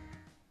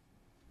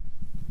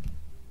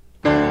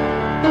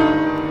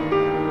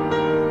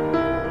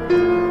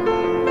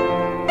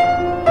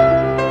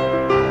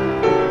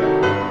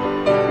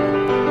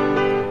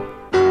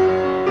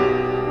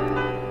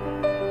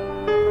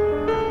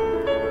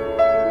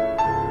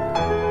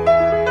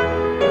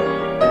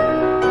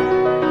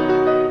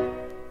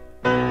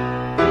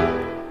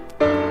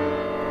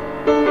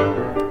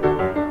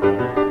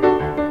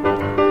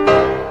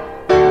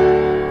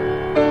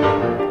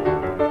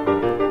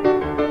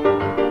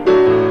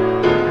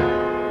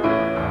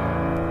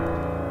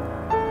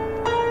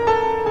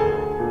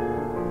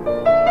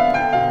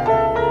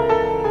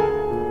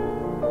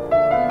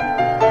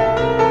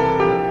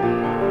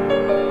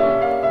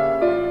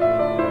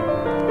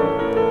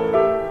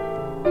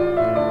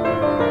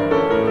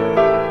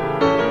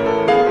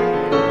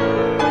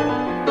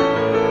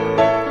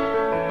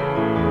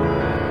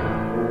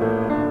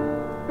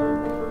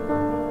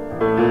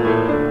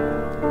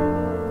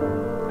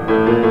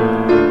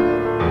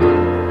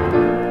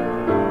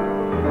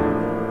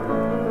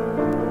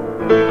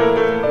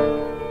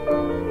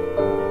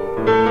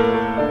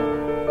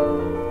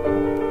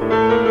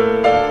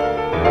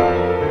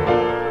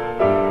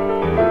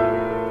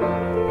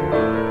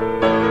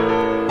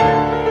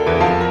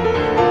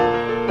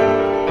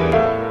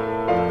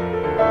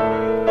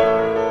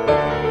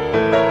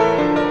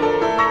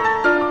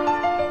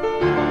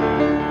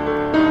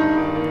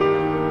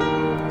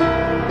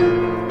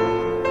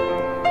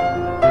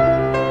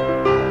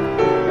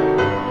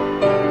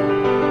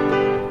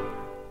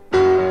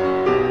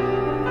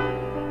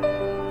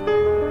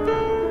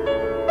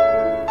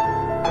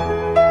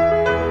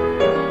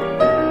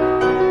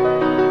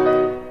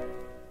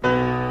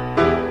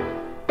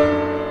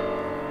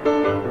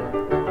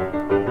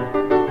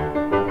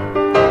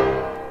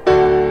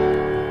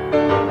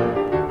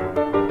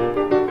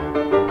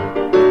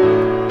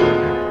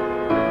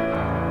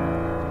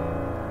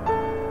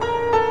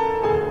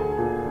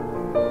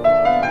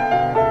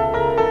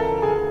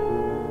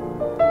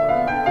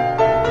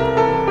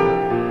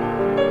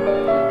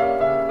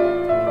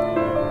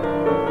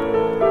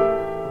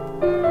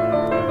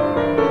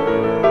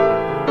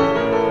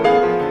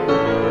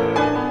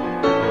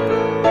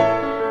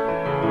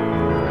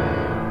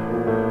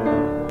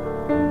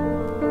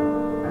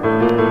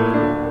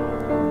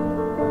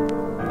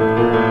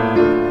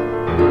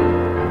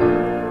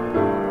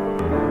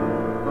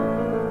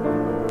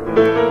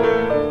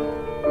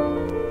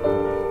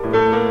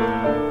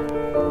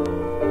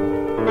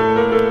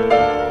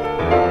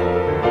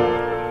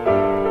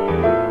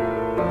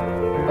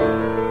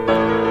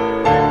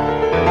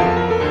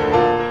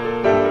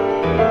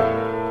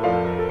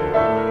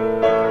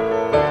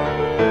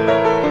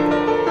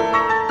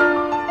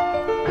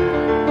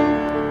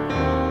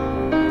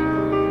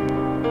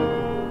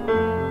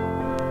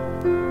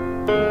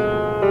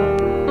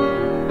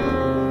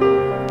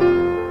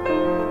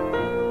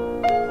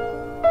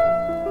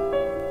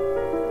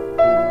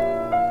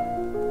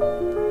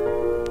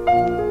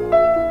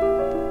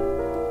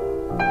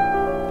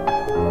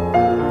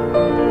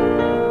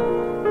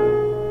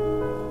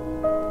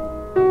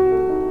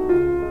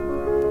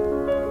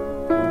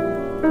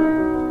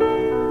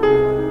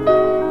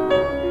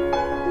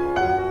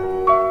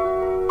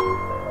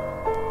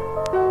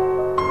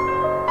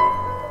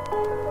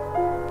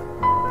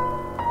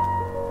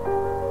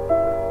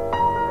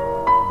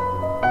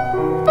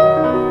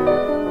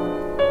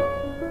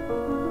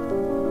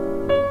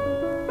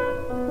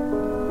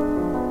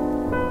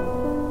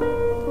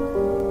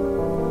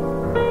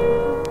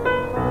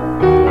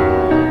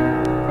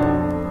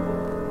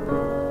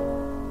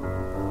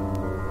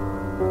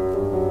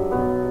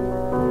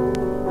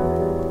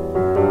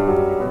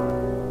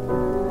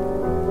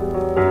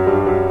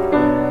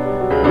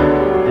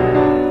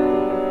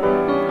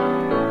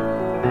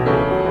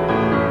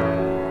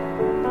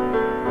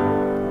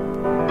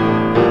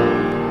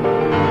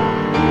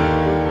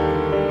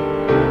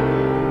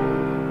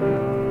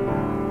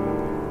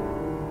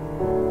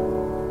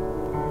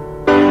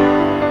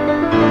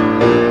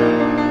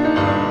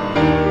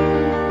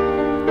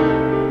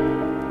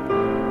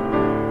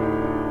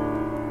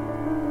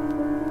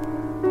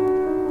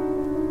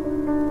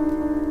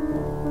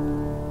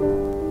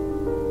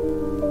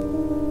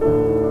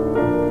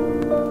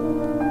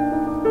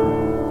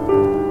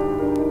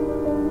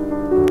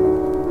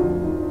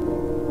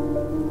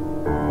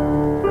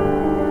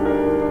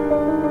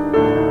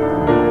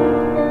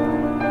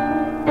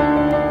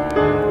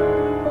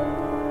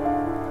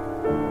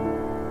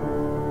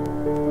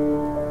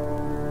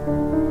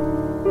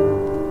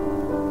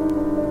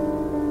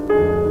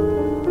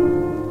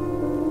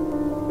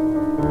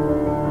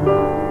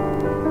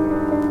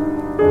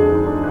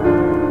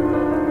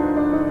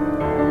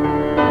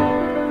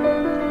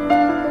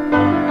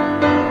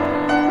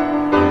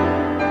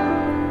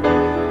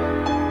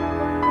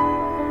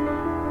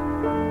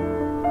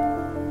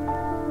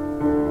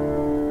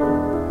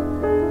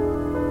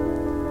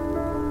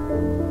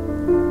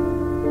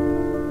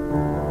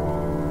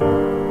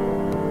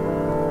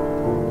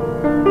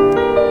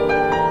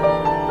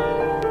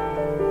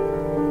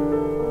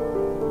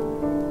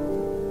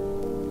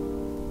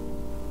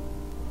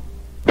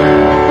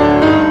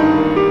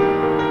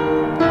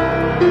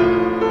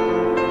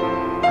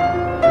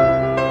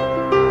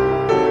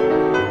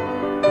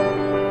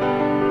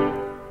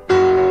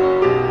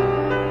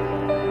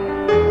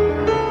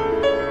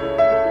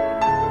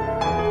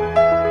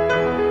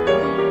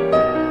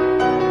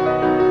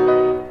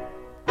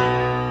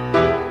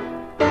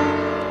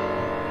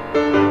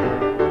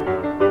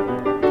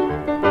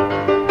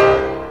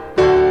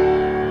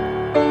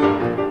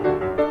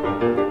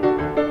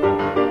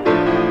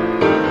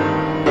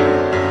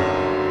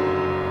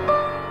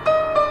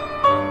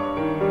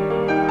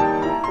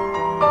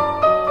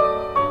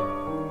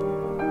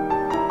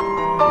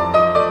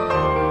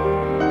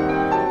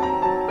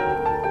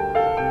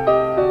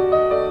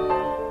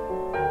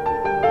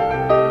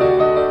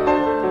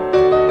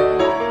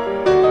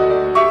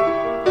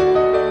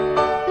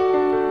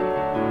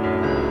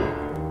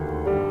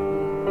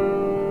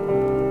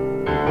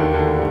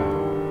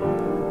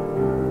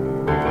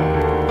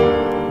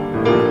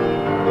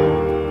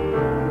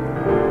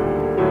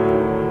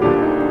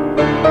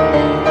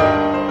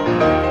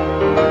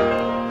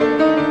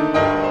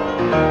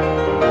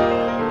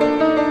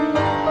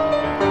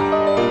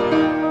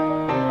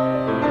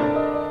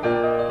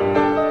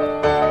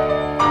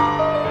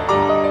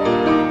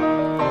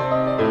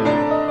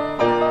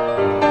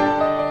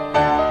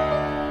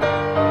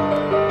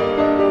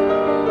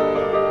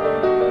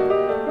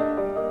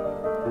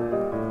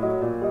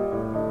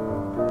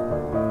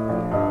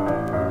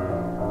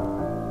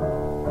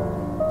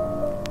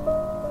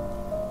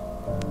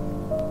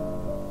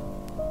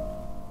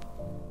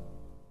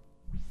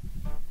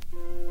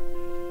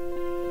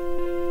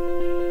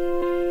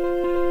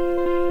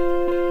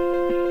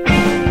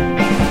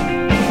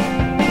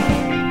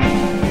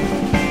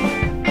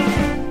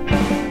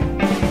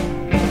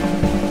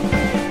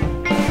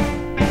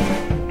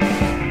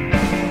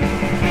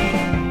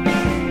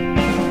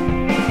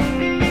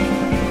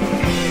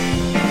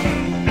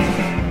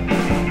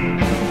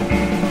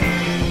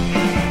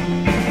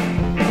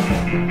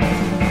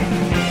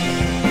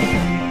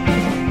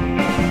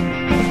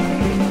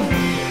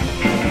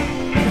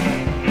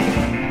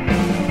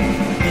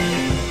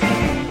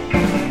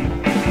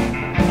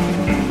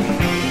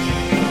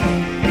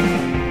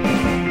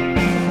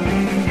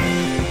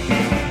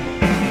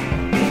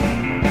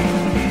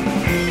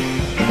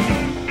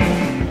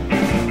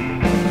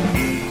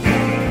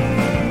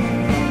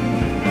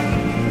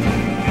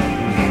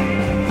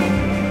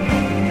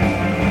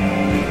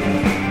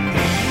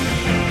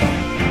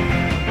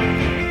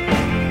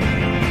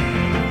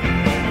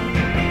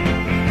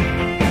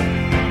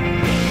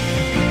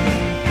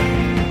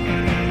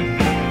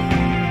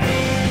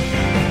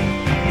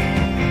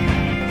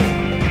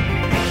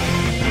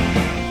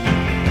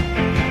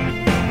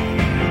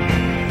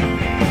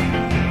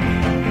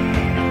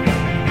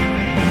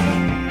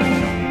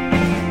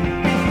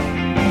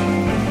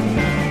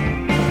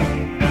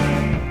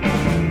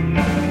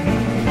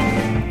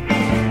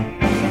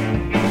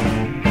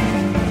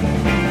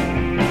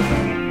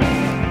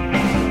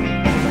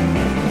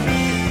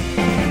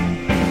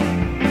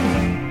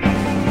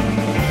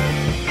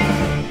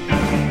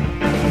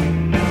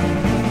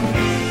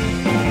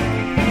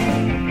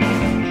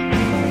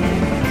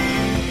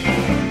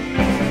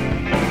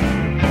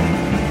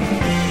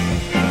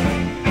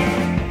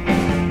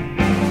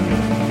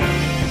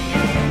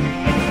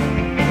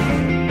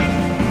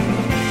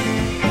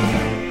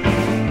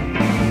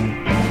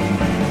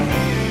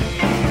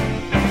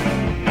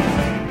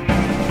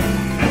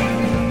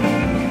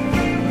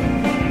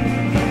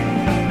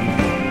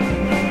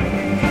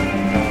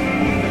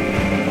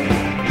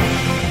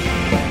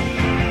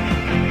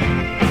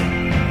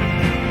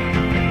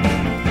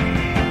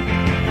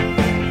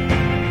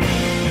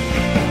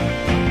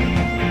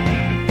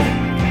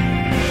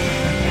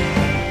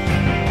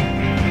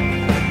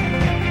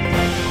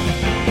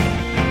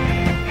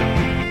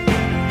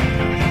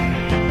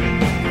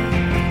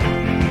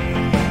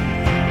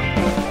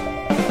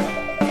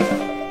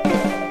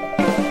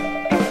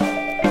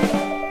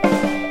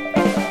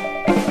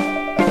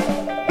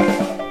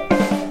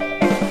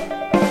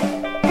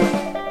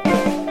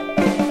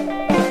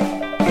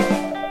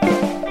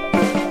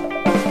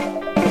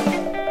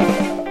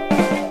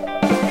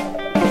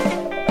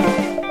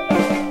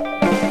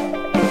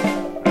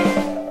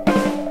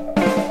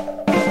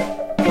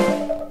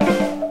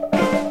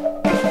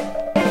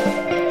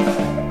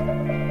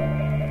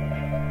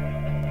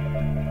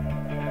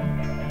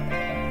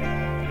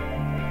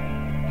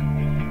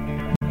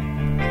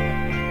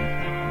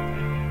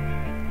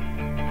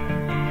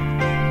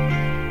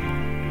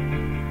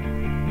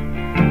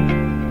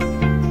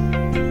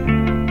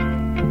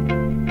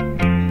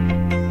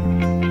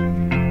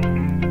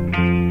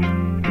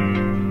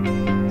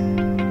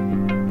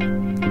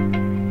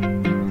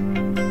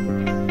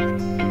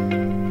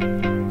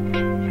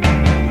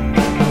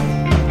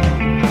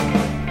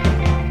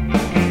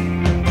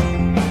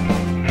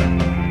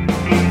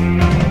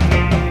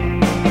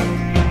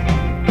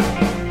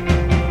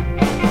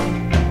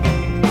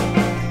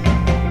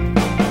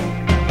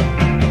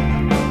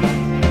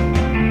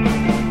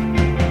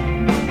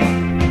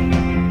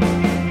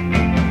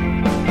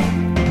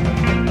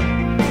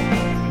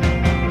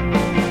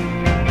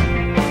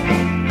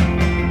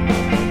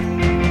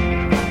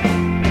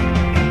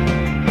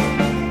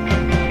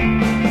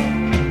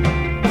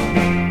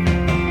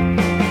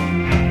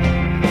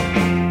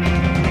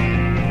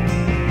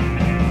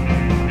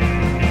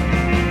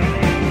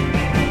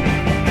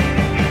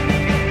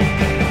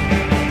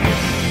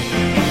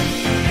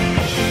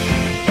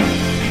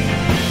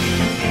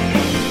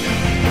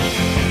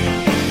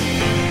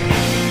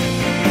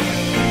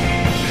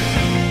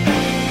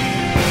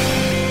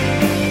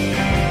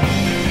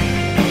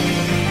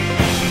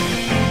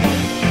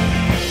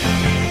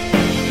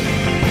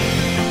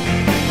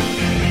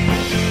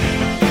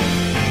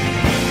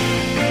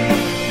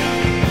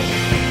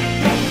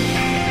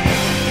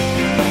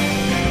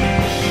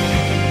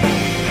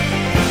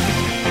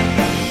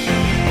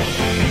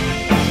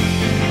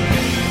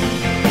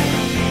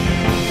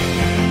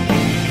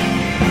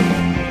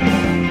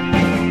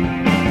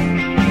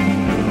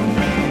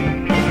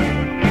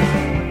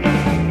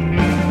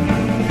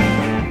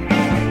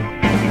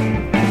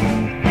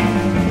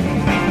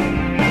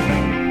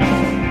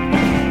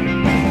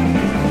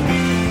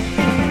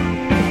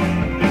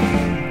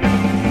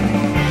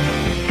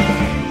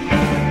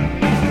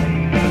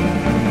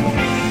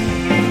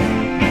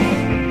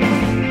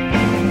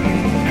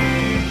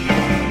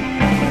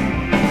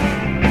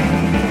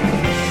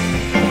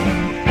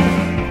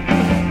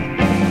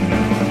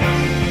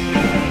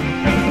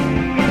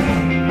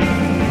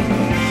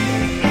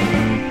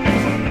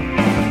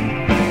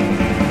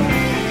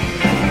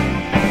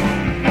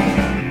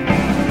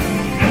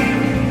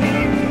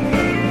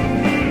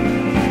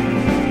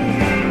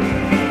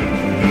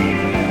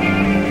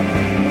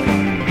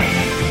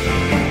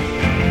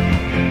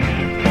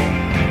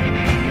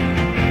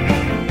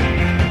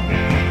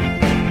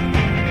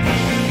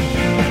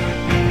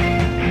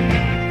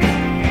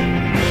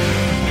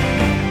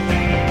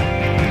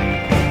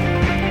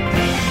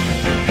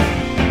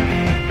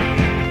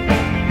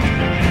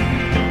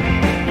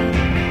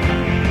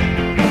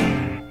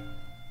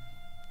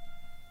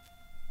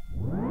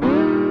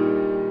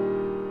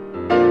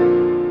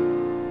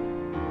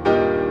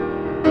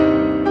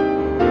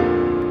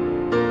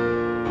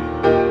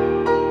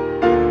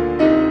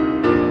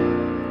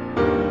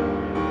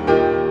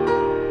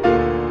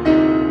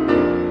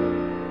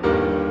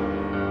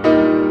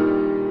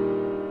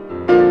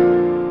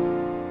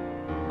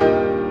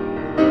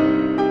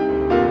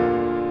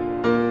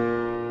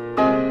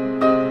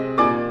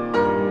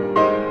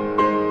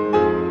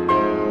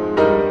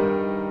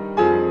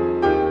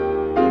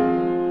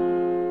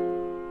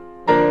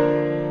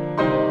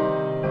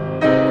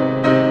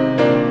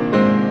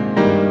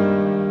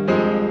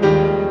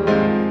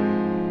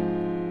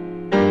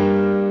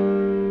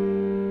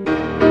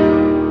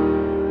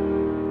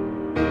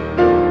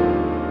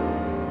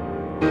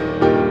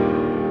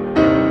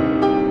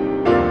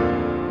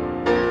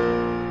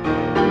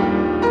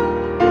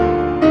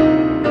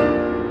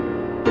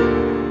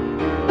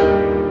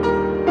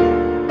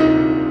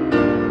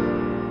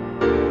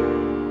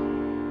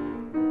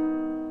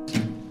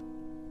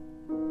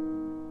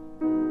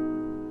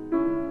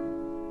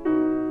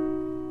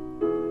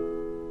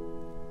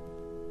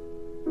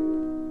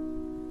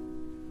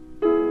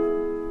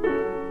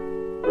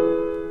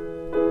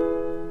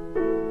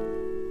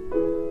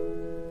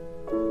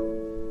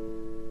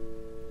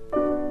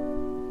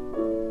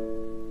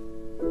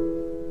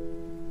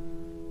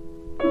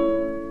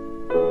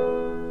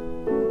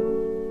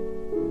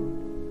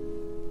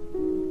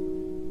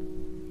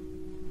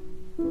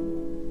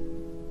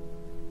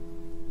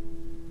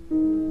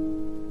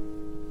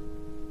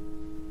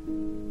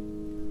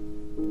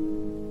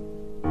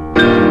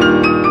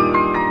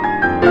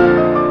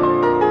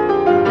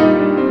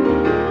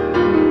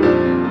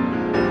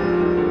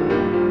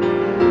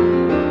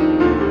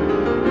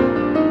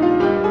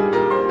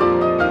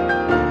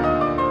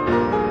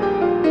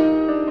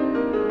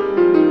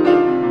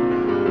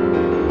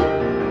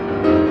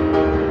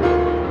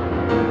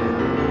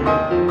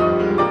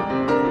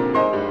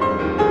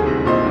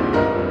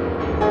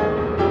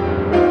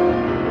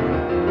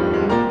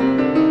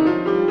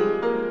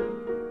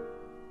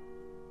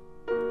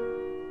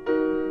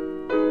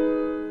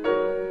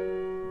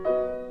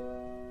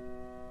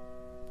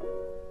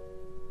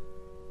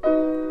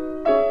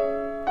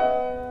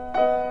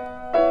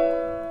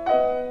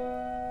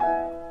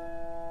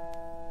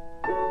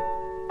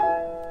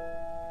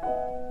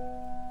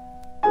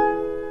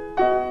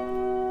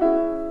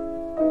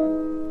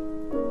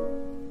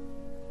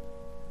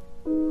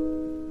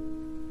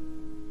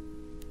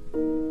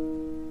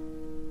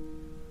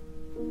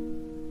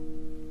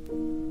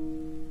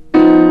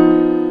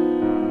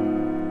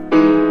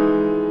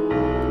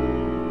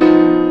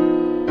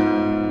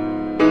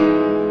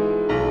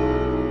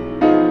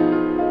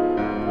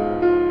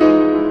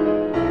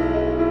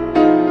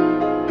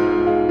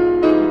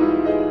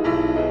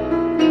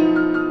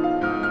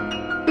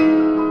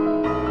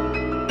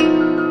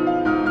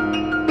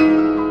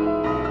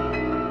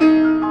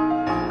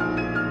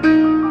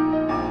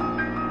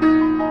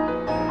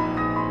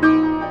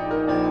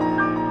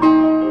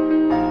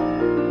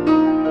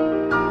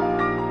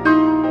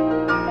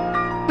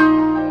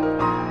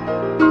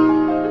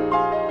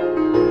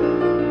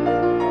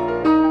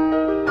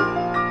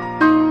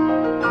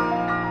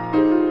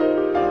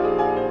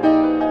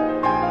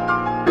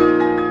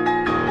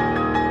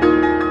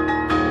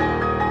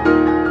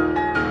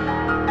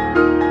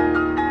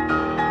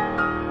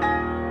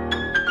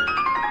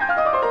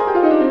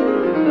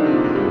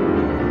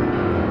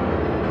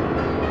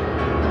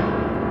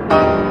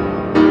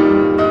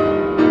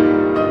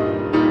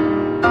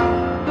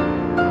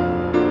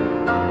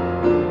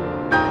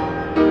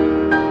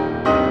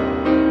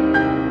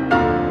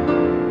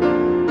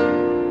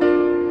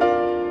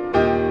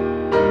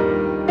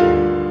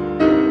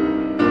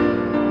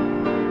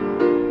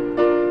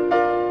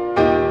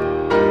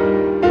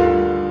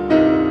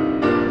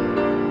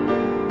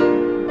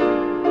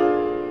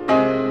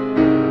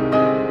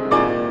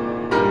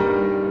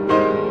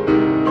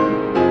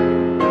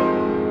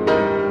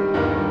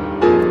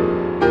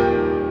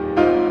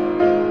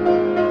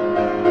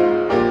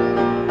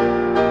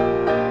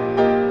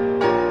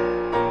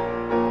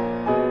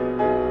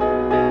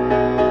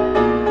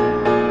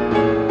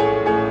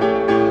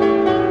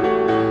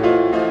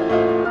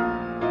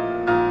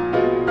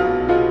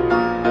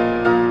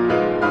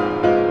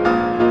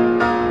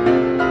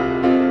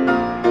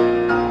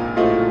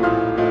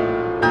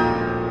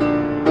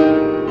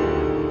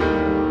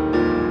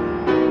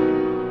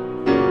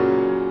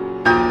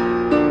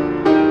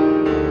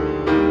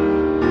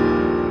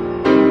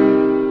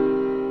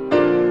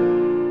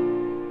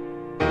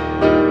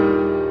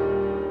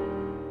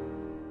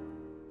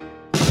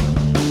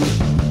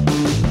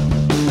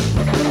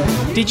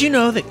 Did you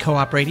know that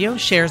Co-op Radio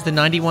shares the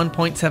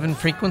 91.7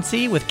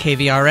 frequency with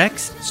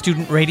KVRX,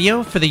 student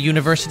radio for the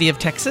University of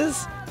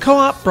Texas?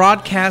 Co-op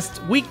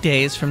broadcasts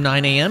weekdays from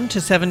 9 a.m.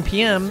 to 7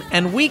 p.m.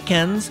 and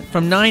weekends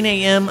from 9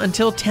 a.m.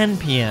 until 10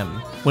 p.m.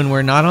 When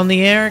we're not on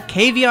the air,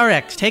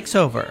 KVRX takes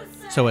over.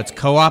 So it's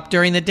Co-op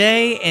during the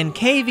day and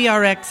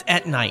KVRX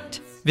at night.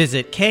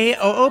 Visit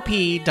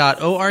koop.org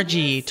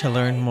to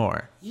learn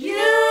more. You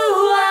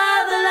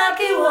are the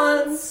lucky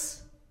ones.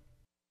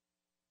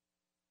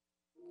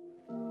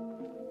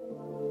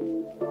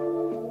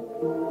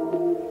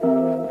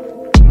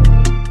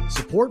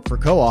 Support for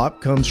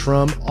Co-op comes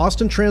from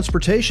Austin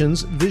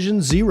Transportation's Vision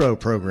Zero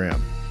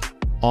program.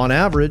 On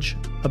average,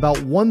 about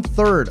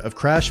 1/3 of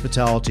crash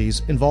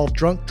fatalities involve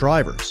drunk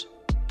drivers.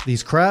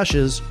 These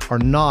crashes are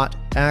not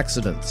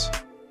accidents.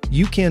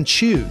 You can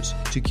choose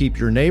to keep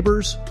your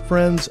neighbors,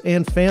 friends,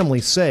 and family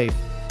safe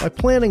by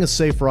planning a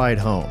safe ride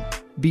home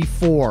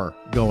before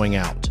going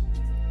out.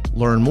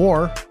 Learn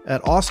more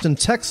at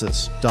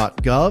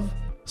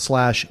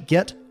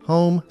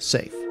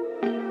austintexas.gov/gethomesafe.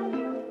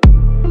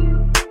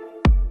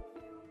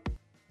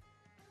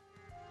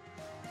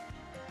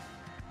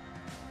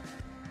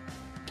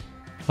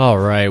 All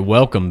right,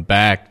 welcome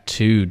back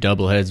to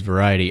Doubleheads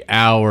Variety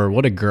Hour.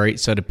 What a great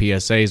set of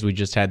PSAs we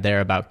just had there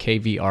about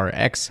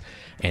KVRX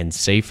and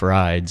safe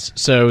rides.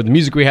 So the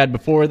music we had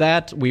before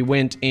that, we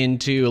went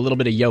into a little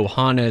bit of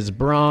Johannes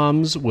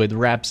Brahms with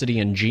Rhapsody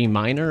in G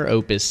minor,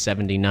 Opus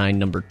 79,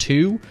 number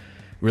 2.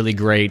 Really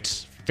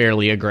great,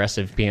 fairly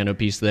aggressive piano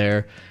piece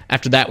there.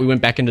 After that, we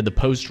went back into the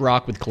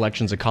post-rock with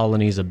Collections of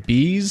Colonies of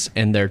Bees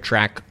and their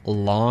track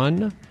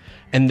Lawn.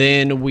 And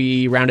then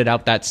we rounded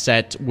out that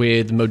set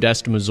with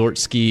Modest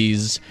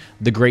Mussorgsky's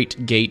The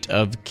Great Gate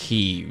of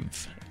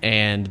Kiev.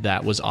 And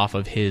that was off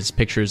of his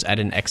Pictures at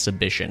an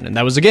Exhibition. And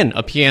that was, again,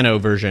 a piano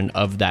version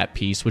of that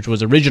piece, which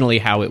was originally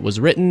how it was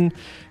written.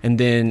 And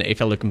then a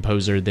fellow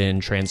composer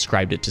then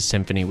transcribed it to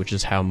symphony, which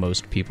is how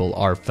most people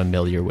are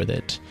familiar with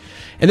it.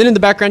 And then in the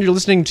background, you're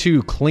listening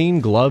to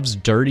Clean Gloves,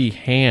 Dirty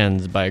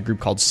Hands by a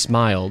group called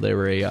Smile. They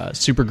were a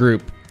super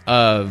group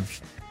of,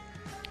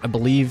 I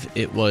believe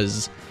it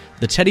was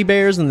the Teddy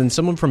Bears, and then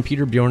someone from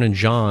Peter, Bjorn, and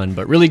John,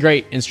 but really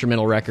great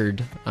instrumental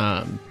record.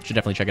 Should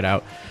definitely check it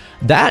out.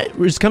 That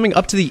was coming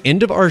up to the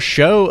end of our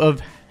show of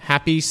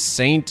Happy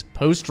Saint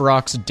Post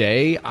Rock's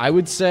Day. I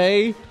would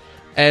say,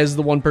 as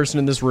the one person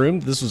in this room,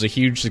 this was a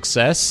huge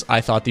success.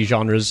 I thought the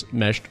genres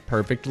meshed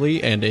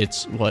perfectly, and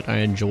it's what I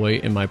enjoy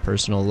in my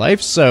personal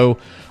life. So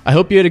I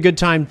hope you had a good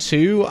time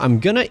too. I'm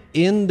going to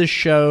end the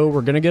show.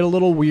 We're going to get a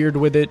little weird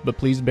with it, but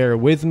please bear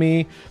with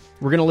me.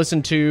 We're going to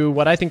listen to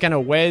what I think kind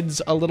of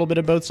weds a little bit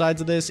of both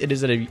sides of this. It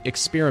is an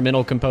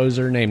experimental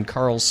composer named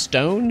Carl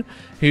Stone,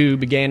 who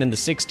began in the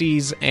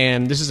 60s,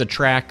 and this is a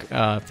track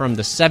from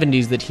the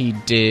 70s that he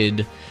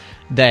did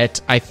that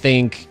I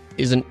think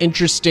is an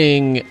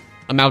interesting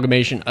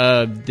amalgamation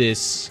of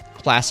this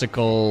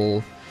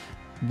classical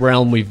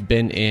realm we've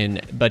been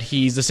in, but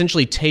he's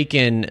essentially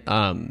taken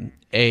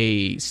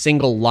a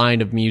single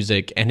line of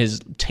music and has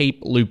tape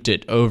looped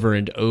it over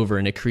and over,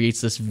 and it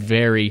creates this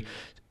very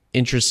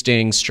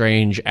interesting,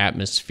 strange,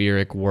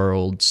 atmospheric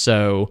world.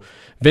 So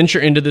venture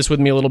into this with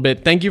me a little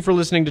bit. Thank you for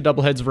listening to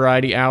Doubleheads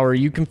Variety Hour.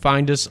 You can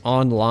find us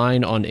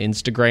online on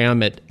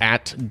Instagram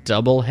at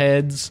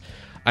Doubleheads.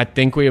 I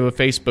think we have a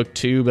Facebook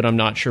too, but I'm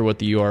not sure what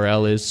the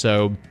URL is.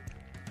 So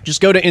just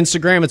go to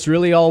Instagram. It's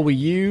really all we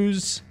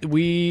use.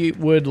 We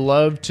would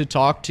love to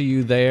talk to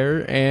you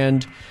there,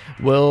 and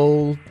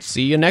we'll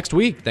see you next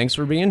week. Thanks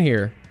for being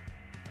here.